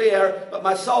makes it clear, but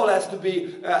my soul has to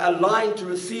be aligned to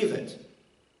receive it.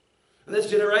 And this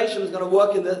generation is going to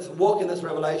walk in this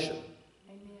revelation.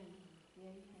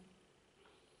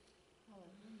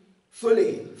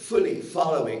 Fully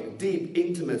following deep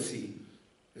intimacy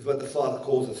is what the Father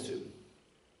calls us to.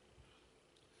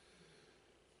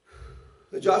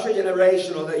 The Joshua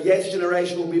generation, or the Yes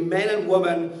generation, will be men and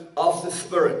women of the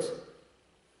Spirit.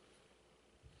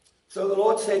 So the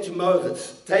Lord said to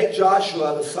Moses, take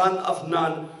Joshua, the son of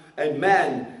Nun, a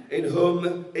man in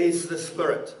whom is the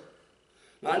Spirit.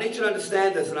 Now I need you to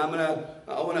understand this, and I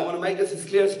want to make this as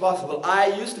clear as possible. I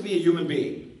used to be a human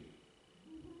being.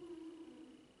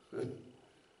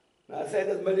 Now, I say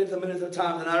this millions and millions of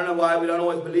times, and I don't know why we don't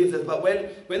always believe this, but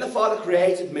when the Father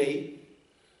created me,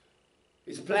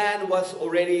 His plan was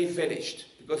already finished.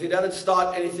 Because He doesn't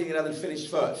start anything He doesn't finish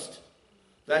first.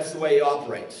 That's the way He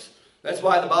operates. That's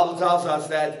why the Bible tells us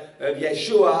that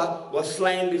Yeshua was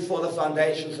slain before the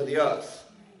foundations of the earth.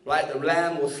 Right? The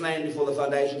Lamb was slain before the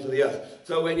foundations of the earth.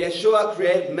 So when Yeshua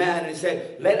created man and He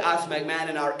said, let us make man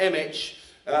in our image,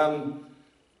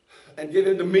 and give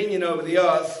him dominion over the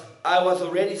earth, I was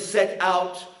already set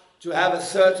out to have a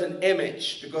certain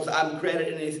image because I'm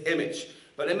created in His image.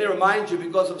 But let me remind you,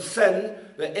 because of sin,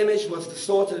 the image was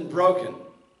distorted and broken.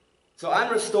 So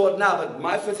I'm restored now, but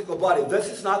my physical body, this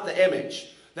is not the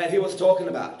image that He was talking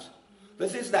about.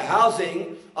 This is the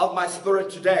housing of my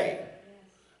spirit today.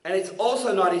 And it's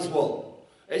also not His will.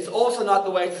 It's also not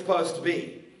the way it's supposed to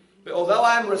be. But although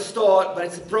I'm restored, but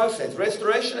it's a process.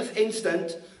 Restoration is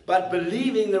instant, but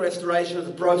believing the restoration is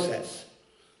a process.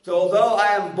 So although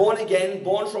I am born again,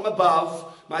 born from above,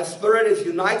 my spirit is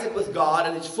united with God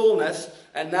in its fullness,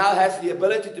 and now has the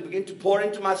ability to begin to pour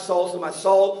into my soul, so my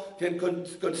soul can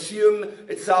consume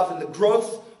itself in the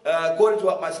growth according to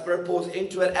what my spirit pours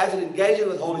into it. As it engages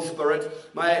with Holy Spirit,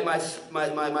 my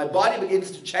body begins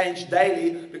to change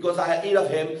daily because I eat of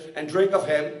Him and drink of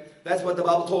Him. That's what the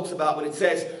Bible talks about when it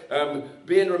says,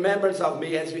 be in remembrance of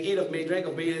me, as you eat of me, drink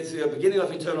of me, it's the beginning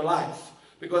of eternal life.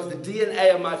 Because the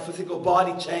DNA of my physical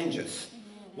body changes.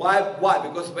 Why?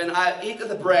 Because when I eat of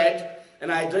the bread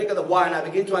and I drink of the wine, I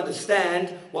begin to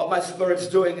understand what my spirit's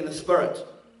doing in the spirit.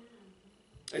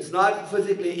 It's not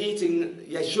physically eating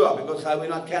Yeshua because we're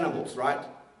not cannibals, right?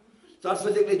 It's not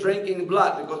physically drinking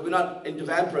blood because we're not into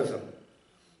vampirism.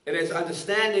 It is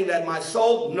understanding that my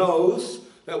soul knows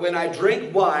that when I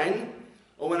drink wine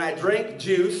or when I drink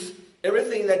juice,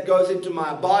 everything that goes into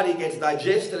my body gets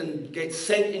digested and gets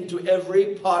sent into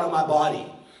every part of my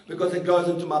body because it goes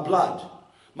into my blood.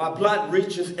 My blood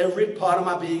reaches every part of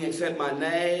my being except my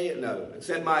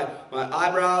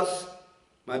eyebrows,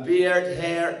 my beard,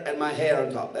 hair, and my hair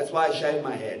on top. That's why I shaved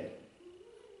my head.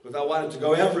 Because I want it to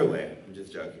go everywhere. I'm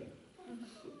just joking.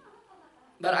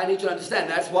 But I need to understand.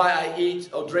 That's why I eat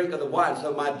or drink of the wine,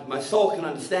 so my soul can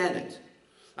understand it.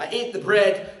 I eat the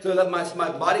bread so that my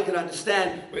body can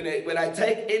understand. When I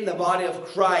take in the body of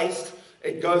Christ,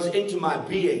 it goes into my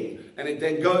being. And it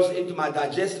then goes into my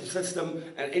digestive system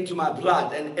and into my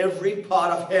blood. And every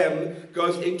part of Him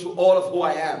goes into all of who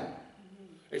I am.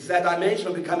 It's that dimension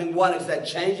of becoming one. It's that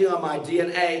changing of my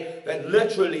DNA that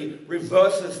literally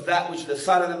reverses that which the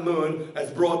sun and the moon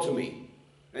has brought to me.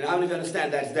 And how many of you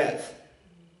understand that's death?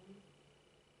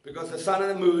 Because the sun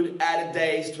and the moon added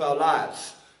days to our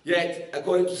lives. Yet,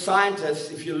 according to scientists,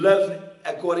 if you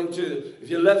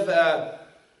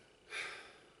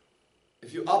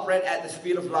operate at the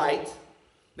speed of light,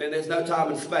 then there's no time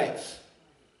and space.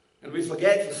 And we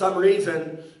forget for some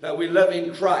reason that we live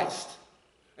in Christ.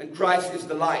 And Christ is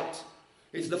the light.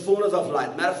 He's the fullness of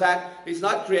light. Matter of fact, He's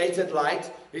not created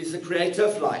light. He's the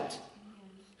creative light.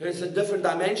 There's a different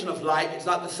dimension of light. It's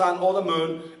not the sun or the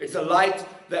moon. It's a light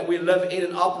that we live in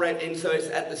and operate in. So it's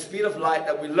at the speed of light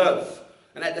that we live.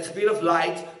 And at the speed of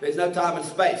light, there's no time and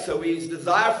space. So His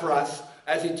desire for us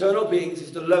as eternal beings is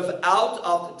to live out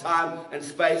of the time and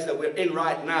space that we're in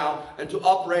right now and to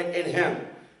operate in Him.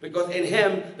 Because in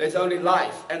Him, there's only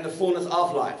life and the fullness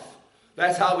of life.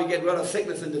 That's how we get rid of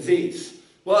sickness and disease.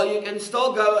 Well, you can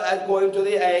still go according to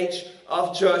the age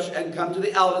of church and come to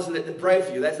the elders and let them pray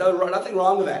for you. There's nothing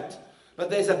wrong with that. But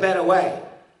there's a better way.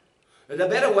 And the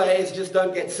better way is just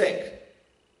don't get sick.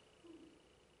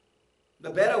 The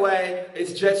better way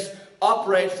is just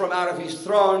operate from out of His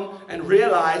throne and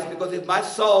realize, because if my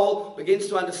soul begins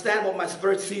to understand what my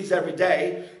spirit sees every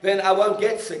day, then I won't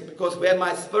get sick, because where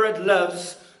my spirit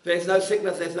lives, there's no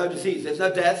sickness, there's no disease, there's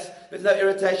no death, there's no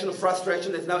irritation or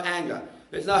frustration, there's no anger,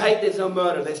 there's no hate, there's no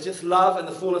murder, there's just love and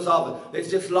the fullness of it.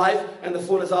 There's just life and the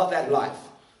fullness of that life.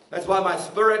 That's why my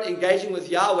spirit engaging with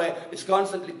Yahweh is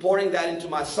constantly pouring that into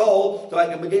my soul so I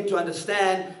can begin to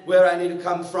understand where I need to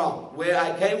come from, where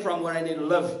I came from, where I need to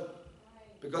live.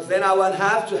 Because then I won't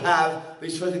have to have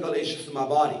these physical issues in my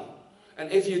body.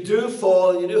 And if you do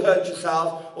fall, and you do hurt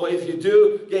yourself, or if you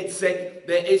do get sick,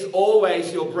 there is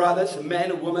always your brothers,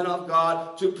 men and women of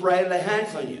God, to pray and lay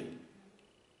hands on you.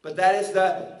 But that is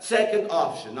the second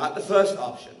option, not the first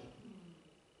option.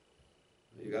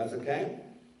 Are you guys okay?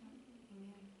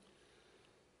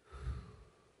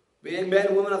 Being men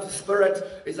and women of the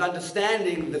Spirit is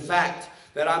understanding the fact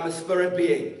that I'm a spirit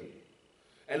being.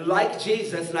 And like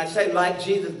Jesus, and I say like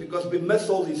Jesus because we miss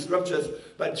all these scriptures,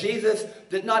 but Jesus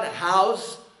did not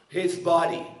house his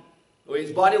body, or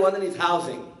his body wasn't his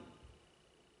housing.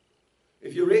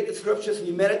 If you read the scriptures and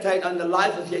you meditate on the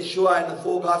life of Yeshua in the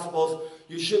 4 Gospels,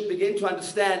 you should begin to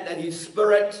understand that his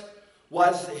spirit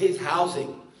was his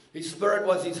housing. His spirit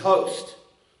was his host.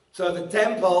 So the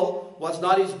temple was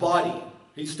not his body.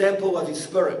 His temple was his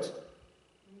spirit.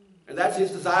 And that's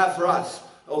his desire for us.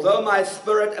 Although my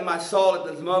spirit and my soul at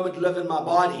this moment live in my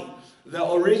body, the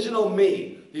original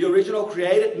me, the original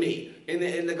created me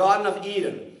in the Garden of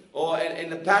Eden or in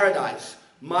the paradise,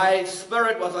 my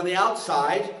spirit was on the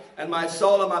outside and my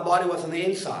soul and my body was on the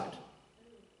inside.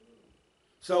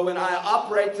 So when I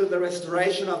operate through the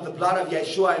restoration of the blood of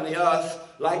Yeshua in the earth,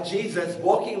 like Jesus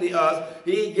walking the earth,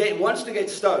 he wants to get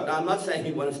stoned. Now, I'm not saying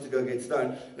he wants to go get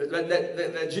stoned.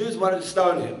 The Jews wanted to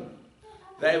stone him.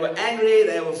 They were angry,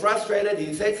 they were frustrated,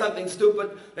 he said something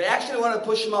stupid. They actually wanted to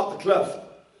push him off the cliff.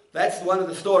 That's one of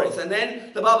the stories. And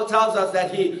then the Bible tells us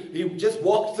that he just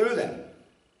walked through them.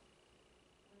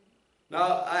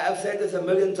 Now, I've said this a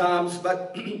million times,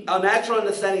 but our natural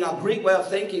understanding, our Greek way of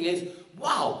thinking is,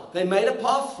 wow, they made a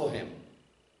path for him.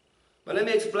 But let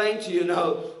me explain to you,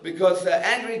 no, because the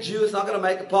angry Jew is not going to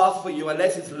make a path for you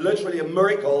unless it's literally a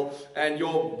miracle and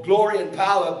your glory and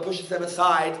power pushes them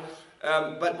aside.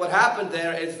 But what happened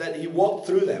there is that he walked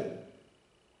through them.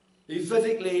 He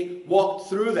physically walked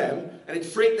through them, and it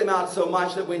freaked them out so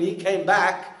much that when he came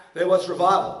back, there was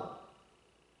revival.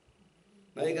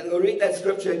 Now you can go read that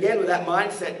scripture again with that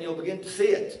mindset and you'll begin to see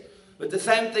it. But the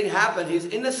same thing happened. He's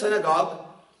in the synagogue.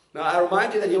 Now I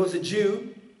remind you that he was a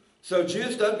Jew. So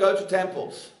Jews don't go to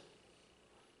temples.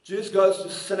 Jews go to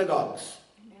synagogues.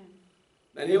 Amen.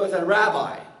 And he was a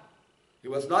rabbi. He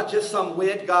was not just some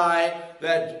weird guy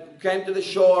that came to the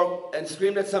shore and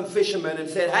screamed at some fishermen and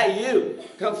said, hey, you,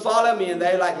 come follow me. And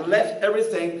they left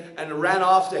everything and ran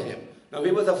after him. Now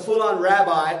he was a full-on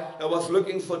rabbi that was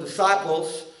looking for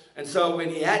disciples. And so when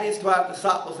he had his 12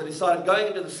 disciples and he started going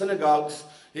into the synagogues,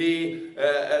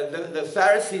 the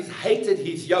Pharisees hated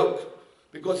his yoke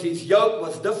because his yoke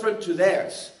was different to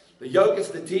theirs. The yoke is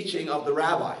the teaching of the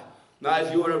rabbi. Now,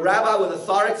 if you were a rabbi with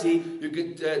authority, you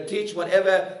could teach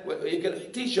whatever, you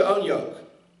could teach your own yoke,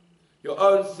 your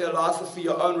own philosophy,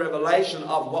 your own revelation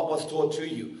of what was taught to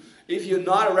you. If you're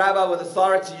not a rabbi with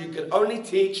authority, you can only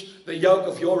teach the yoke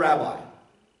of your rabbi.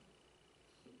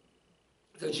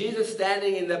 So Jesus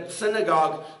standing in the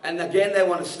synagogue, and again they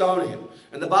want to stone him.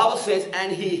 And the Bible says,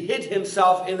 and he hid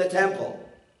himself in the temple.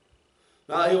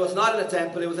 Now, he was not in a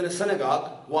temple, he was in a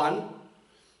synagogue, one.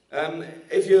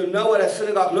 If you know what a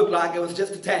synagogue looked like, it was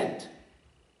just a tent.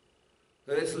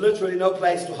 There's literally no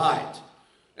place to hide.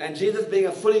 And Jesus being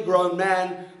a fully grown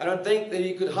man, I don't think that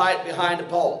he could hide behind a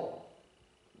pole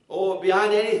or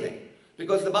behind anything.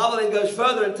 Because the Bible then goes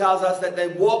further and tells us that they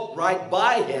walked right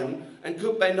by him and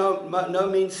could by no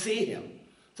means see him.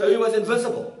 So he was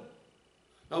invisible.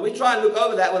 Now we try and look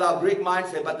over that with our Greek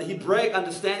mindset, but the Hebraic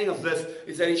understanding of this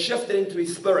is that he shifted into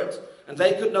his spirit and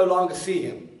they could no longer see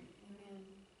him.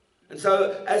 And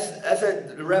so as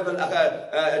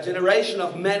a generation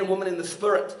of men and women in the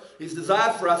Spirit, his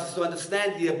desire for us is to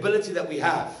understand the ability that we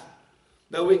have.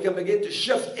 That we can begin to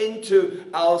shift into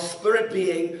our spirit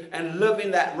being and live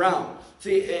in that realm.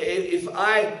 See, if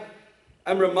I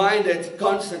am reminded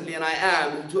constantly, and I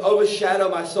am, to overshadow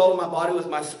my soul and my body with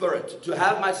my spirit, to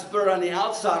have my spirit on the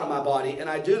outside of my body, and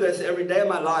I do this every day of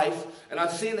my life, and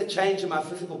I've seen the change in my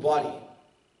physical body.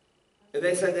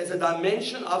 There's a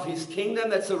dimension of his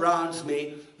kingdom that surrounds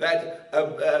me that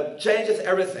changes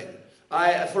everything.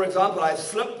 For example, I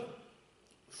slipped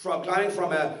from climbing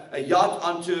from a yacht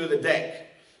onto the deck,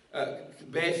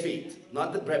 bare feet.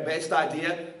 Not the best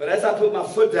idea, but as I put my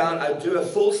foot down, I do a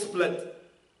full split,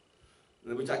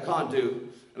 which I can't do,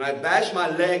 and I bash my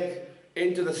leg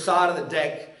into the side of the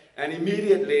deck, and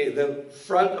immediately the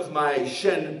front of my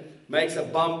shin makes a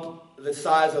bump the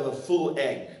size of a full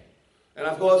egg. And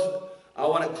of course, I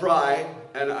want to cry,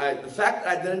 and the fact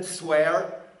that I didn't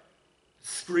swear,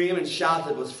 scream, and shout,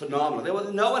 it was phenomenal. There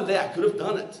was no one there. I could have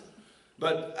done it,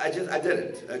 but I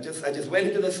didn't. I just went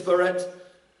into the Spirit,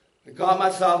 I calmed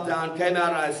myself down, came out,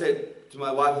 and I said to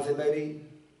my wife, I said, baby,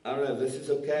 I don't know if this is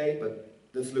okay, but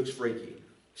this looks freaky.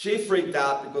 She freaked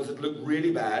out because it looked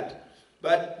really bad.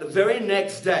 But the very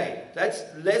next day, that's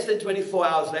less than 24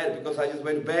 hours later, because I just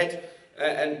went to bed,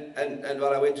 and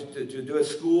when I went to do a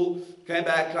school, came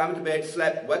back, climbed into bed,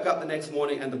 slept, woke up the next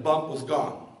morning, and the bump was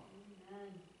gone.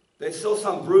 There's still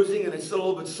some bruising, and it's still a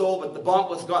little bit sore, but the bump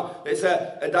was gone. There's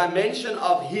a dimension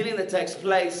of healing that takes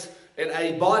place in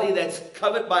a body that's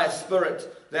covered by a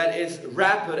spirit that is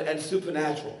rapid and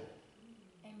supernatural.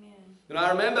 Amen. And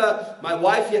I remember my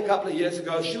wife here a couple of years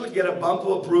ago, she would get a bump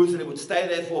or a bruise and it would stay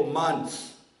there for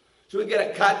months. She would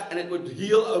get a cut and it would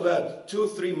heal over 2 or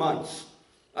 3 months.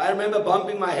 I remember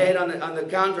bumping my head on the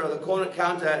counter, or the corner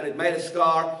counter, and it made a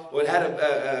scar, or it had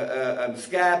a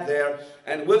scab there,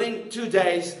 and within 2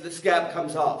 days the scab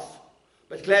comes off.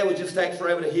 But Claire would just take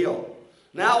forever to heal.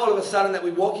 Now all of a sudden that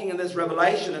we're walking in this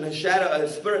revelation, and her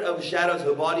spirit overshadows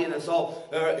her body and her soul,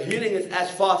 her healing is as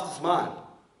fast as mine.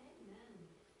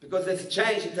 Because there's a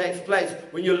change that takes place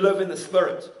when you live in the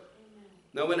Spirit.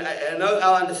 Now, when I know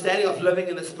our understanding of living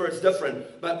in the Spirit is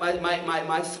different, but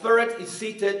my spirit is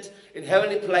seated in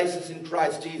heavenly places in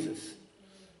Christ Jesus.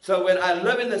 So when I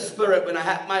live in the Spirit, when I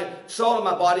have my soul and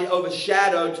my body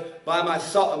overshadowed by my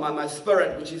soul, my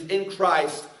spirit, which is in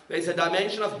Christ, there's a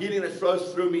dimension of healing that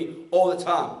flows through me all the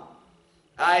time.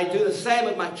 I do the same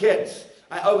with my kids.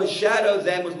 I overshadow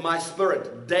them with my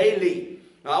spirit daily.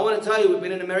 Now, I want to tell you, we've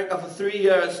been in America for 3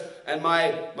 years, and my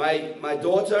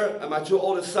daughter and my 2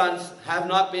 oldest sons have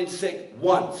not been sick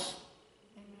once.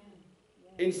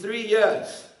 In 3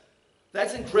 years.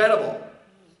 That's incredible.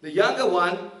 The younger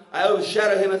one, I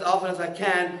overshadow him as often as I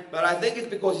can, but I think it's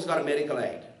because he's got a medical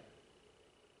aid.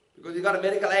 Because he's got a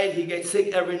medical aid, he gets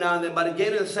sick every now and then, but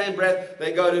again, in the same breath,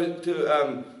 they go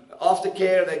to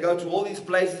aftercare, they go to all these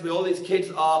places where all these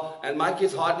kids are, and my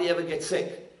kids hardly ever get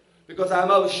sick. Because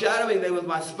I'm overshadowing them with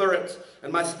my spirit,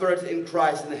 and my spirit in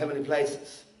Christ in the heavenly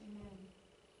places. Amen.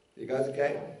 You guys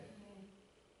okay? Amen.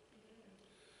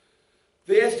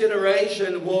 This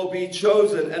generation will be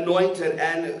chosen, anointed,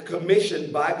 and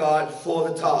commissioned by God for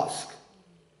the task.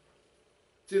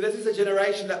 See, this is a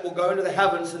generation that will go into the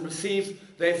heavens and receive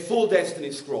their full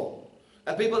destiny scroll.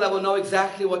 And people that will know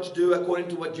exactly what to do according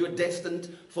to what you're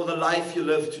destined for the life you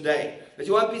live today. That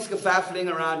you won't be skedaddling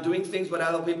around doing things what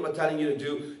other people are telling you to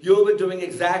do. You'll be doing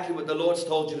exactly what the Lord's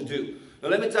told you to do. Now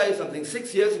let me tell you something.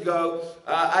 6 years ago,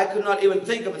 I could not even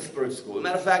think of a spirit school. As a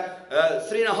matter of fact,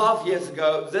 3.5 years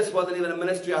ago, this wasn't even a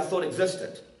ministry I thought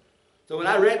existed. So when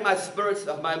I read my spirits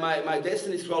of my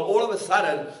destiny scroll, all of a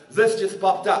sudden, this just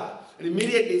popped up. And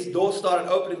immediately these doors started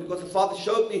opening because the Father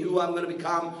showed me who I'm going to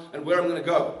become and where I'm going to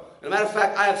go. As a matter of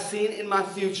fact, I have seen in my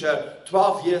future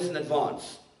 12 years in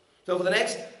advance. So for the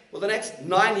next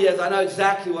 9 years, I know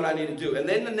exactly what I need to do. And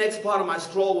then the next part of my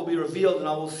scroll will be revealed, and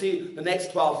I will see the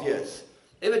next 12 years.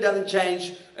 If it doesn't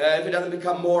change, if it doesn't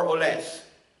become more or less.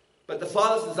 But the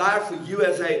Father's desire for you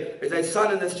as a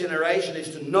son in this generation is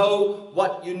to know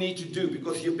what you need to do,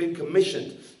 because you've been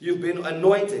commissioned, you've been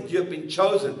anointed, you've been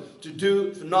chosen to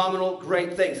do phenomenal,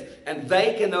 great things. And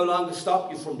they can no longer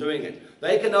stop you from doing it.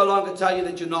 They can no longer tell you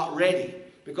that you're not ready.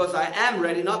 Because I am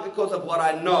ready, not because of what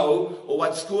I know or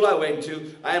what school I went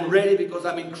to. I am ready because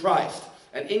I'm in Christ.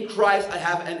 And in Christ I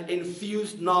have an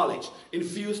infused knowledge,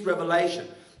 infused revelation.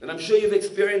 And I'm sure you've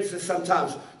experienced this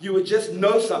sometimes. You would just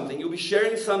know something. You'll be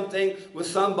sharing something with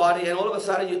somebody, and all of a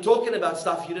sudden you're talking about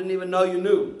stuff you didn't even know you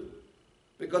knew.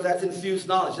 Because that's infused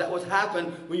knowledge. That what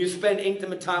happened when you spend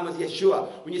intimate time with Yeshua.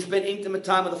 When you spend intimate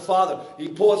time with the Father. He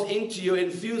pours into you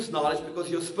infused knowledge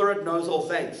because your spirit knows all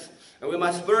things. And when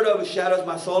my spirit overshadows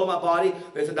my soul and my body,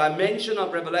 there's a dimension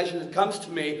of revelation that comes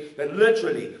to me that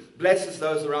literally blesses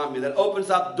those around me. That opens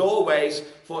up doorways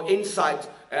for insight,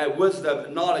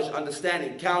 wisdom, knowledge,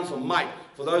 understanding, counsel, might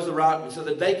for those around me, so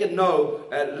that they can know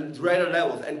at greater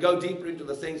levels and go deeper into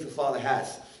the things the Father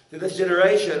has. To this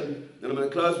generation, and I'm going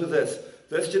to close with this,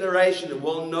 this generation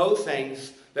will know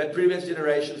things that previous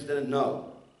generations didn't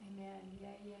know. Amen. Yeah.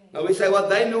 Now we say, well,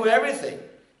 they knew everything.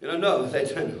 No, they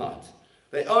do not.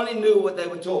 They only knew what they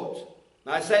were taught.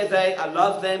 Now I say they, I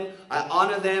love them, I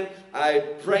honor them, I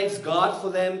praise God for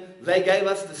them. They gave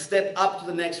us the step up to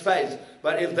the next phase.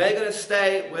 But if they're going to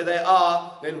stay where they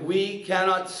are, then we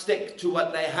cannot stick to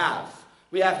what they have.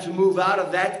 We have to move out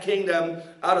of that kingdom,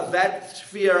 out of that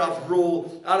sphere of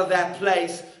rule, out of that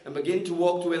place, and begin to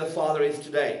walk to where the Father is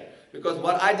today. Because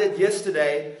what I did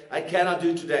yesterday, I cannot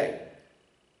do today.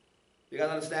 You guys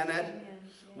understand that?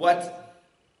 Yeah.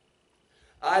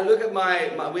 I look at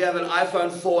we have an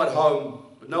iPhone 4 at home,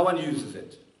 but no one uses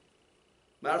it.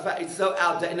 Matter of fact, it's so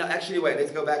outdated. No, actually, wait, let's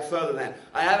go back further than that.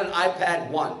 I have an iPad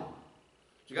 1. Do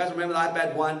you guys remember the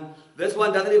iPad 1? This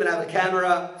one doesn't even have a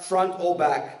camera, front or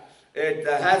back. It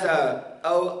has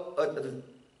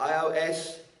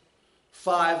iOS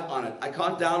 5 on it. I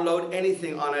can't download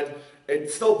anything on it.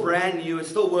 It's still brand new. It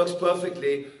still works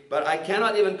perfectly, but I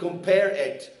cannot even compare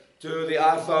it to the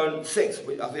iPhone 6,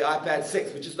 of the iPad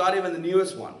 6, which is not even the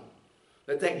newest one.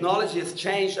 The technology has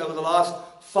changed over the last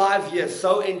 5 years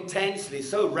so intensely,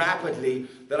 so rapidly,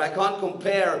 that I can't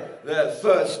compare the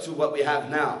first to what we have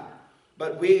now.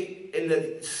 But we, in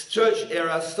the church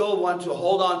era, still want to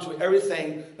hold on to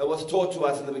everything that was taught to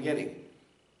us in the beginning.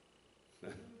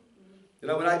 You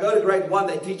know, when I go to grade 1,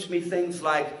 they teach me things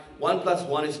like 1 plus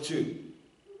 1 is 2.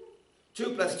 2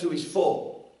 plus 2 is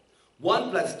 4.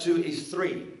 1 plus 2 is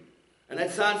 3. And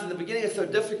that sounds, in the beginning, it's so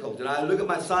difficult. And I look at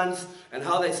my sons and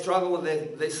how they struggle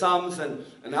with their sums and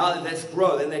how they just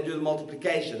grow. Then they do the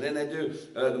multiplication. Then they do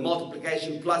the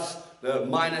multiplication plus the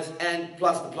minus and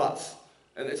plus the plus.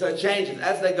 And so it changes.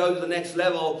 As they go to the next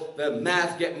level, the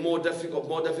math gets more difficult,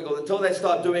 until they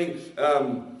start doing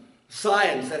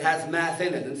science that has math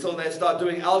in it. And so they start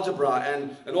doing algebra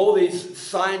and all these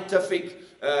scientific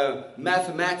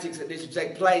mathematics that needs to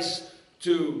take place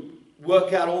to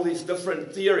work out all these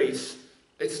different theories.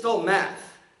 It's still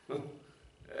math.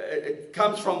 It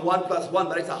comes from 1 plus 1,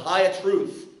 but it's a higher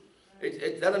truth.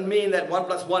 It doesn't mean that 1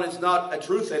 plus 1 is not a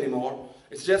truth anymore.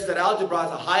 It's just that algebra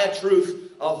is a higher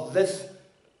truth of this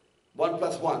 1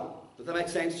 plus 1. Does that make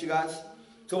sense to you guys?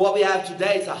 So what we have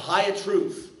today is a higher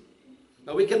truth.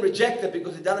 Now we can reject it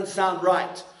because it doesn't sound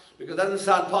right, because it doesn't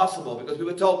sound possible, because we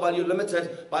were told, well, you're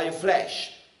limited by your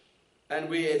flesh, and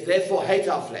we therefore hate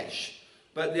our flesh.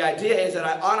 But the idea is that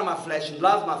I honor my flesh and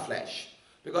love my flesh,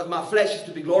 because my flesh is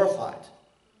to be glorified.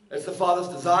 It's the Father's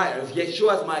desire. If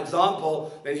Yeshua is my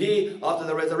example, then he, after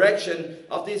the resurrection,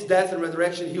 after his death and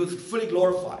resurrection, he was fully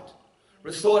glorified,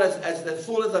 restored as the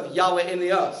fullness of Yahweh in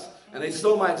the earth. And they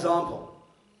saw my example.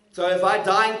 So if I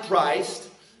die in Christ,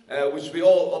 which we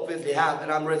all obviously have, and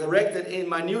I'm resurrected in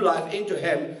my new life into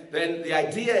him, then the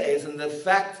idea is, and the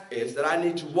fact is, that I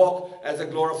need to walk as a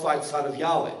glorified son of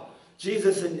Yahweh.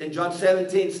 Jesus in John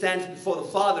 17 stands before the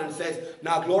Father and says,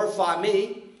 now glorify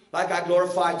me like I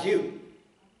glorified you.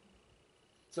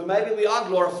 So maybe we are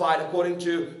glorified according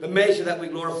to the measure that we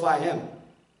glorify him.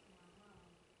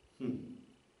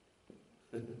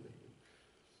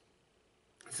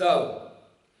 So,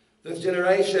 this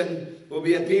generation will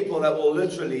be a people that will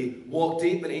literally walk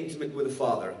deep and intimate with the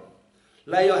Father.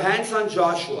 Lay your hands on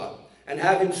Joshua and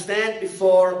have him stand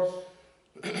before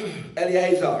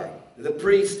Eleazar, the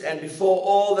priest, and before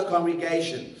all the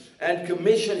congregation, and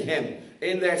commission him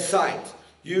in their sight.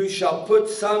 You shall put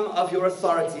some of your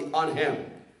authority on him.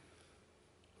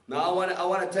 Now I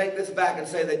want to take this back and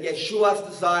say that Yeshua's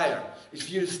desire is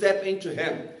for you to step into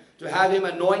him, to have him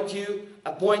anoint you,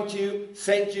 appoint you,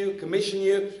 send you, commission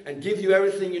you, and give you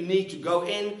everything you need to go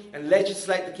in and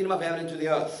legislate the kingdom of heaven into the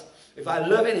earth. If I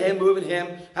live in him, move in him,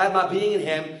 have my being in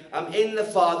him, I'm in the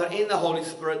Father, in the Holy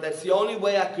Spirit. That's the only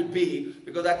way I could be,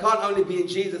 because I can't only be in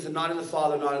Jesus and not in the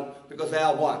Father, because they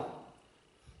are one.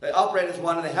 They operate as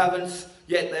one in the heavens,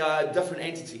 yet they are different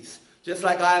entities. Just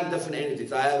like I am different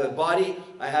entities. I have a body,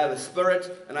 I have a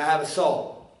spirit, and I have a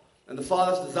soul. And the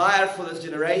Father's desire for this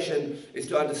generation is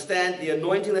to understand the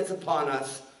anointing that's upon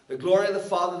us, the glory of the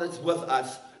Father that's with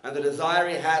us, and the desire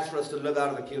he has for us to live out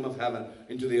of the kingdom of heaven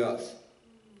into the earth.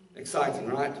 Exciting,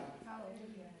 right?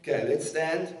 Okay, let's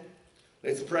stand.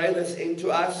 Let's pray this into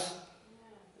us,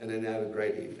 and then have a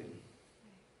great evening.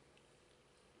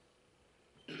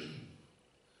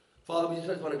 Father, we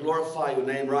just want to glorify your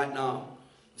name right now.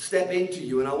 Step into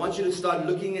you, and I want you to start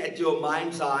looking at your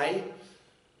mind's eye,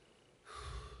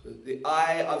 the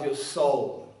eye of your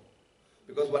soul.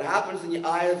 Because what happens in the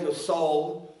eye of your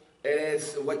soul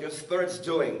is what your spirit's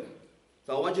doing.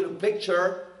 So I want you to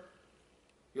picture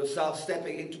yourself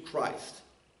stepping into Christ.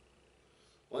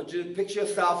 I want you to picture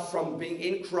yourself from being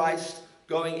in Christ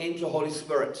going into Holy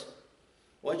Spirit.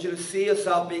 I want you to see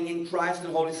yourself being in Christ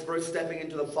and Holy Spirit stepping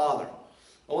into the Father.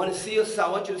 I want you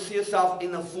to see yourself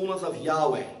in the fullness of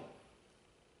Yahweh.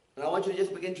 And I want you to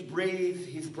just begin to breathe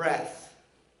his breath.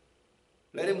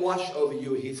 Let him wash over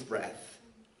you his breath.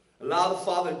 Allow the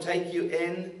Father to take you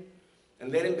in and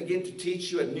let him begin to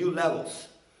teach you at new levels.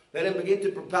 Let him begin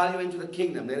to propel you into the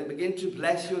kingdom. Let him begin to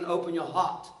bless you and open your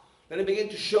heart. Let him begin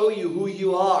to show you who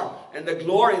you are and the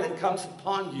glory that comes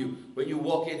upon you when you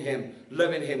walk in him,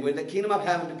 live in him. When the kingdom of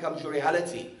heaven becomes your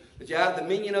reality. That you have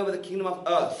dominion over the kingdom of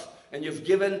earth. And you've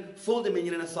given full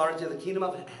dominion and authority of the kingdom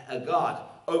of God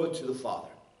over to the Father.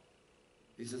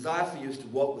 His desire for you is to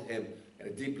walk with him at a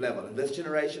deep level. And this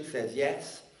generation says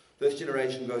yes. This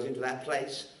generation goes into that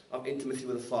place of intimacy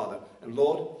with the Father. And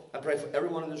Lord, I pray for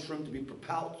everyone in this room to be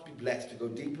propelled, to be blessed, to go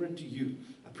deeper into you.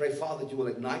 I pray, Father, that you will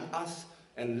ignite us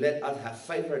and let us have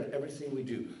favor in everything we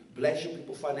do. Bless your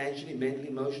people financially, mentally,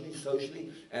 emotionally,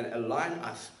 socially, and align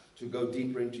us to go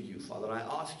deeper into you, Father. And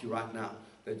I ask you right now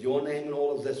that your name in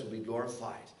all of this will be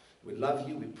glorified. We love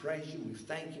you, we praise you, we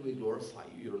thank you, we glorify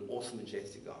you. You're an awesome,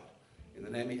 majestic God. In the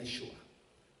name of Yeshua.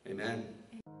 Amen.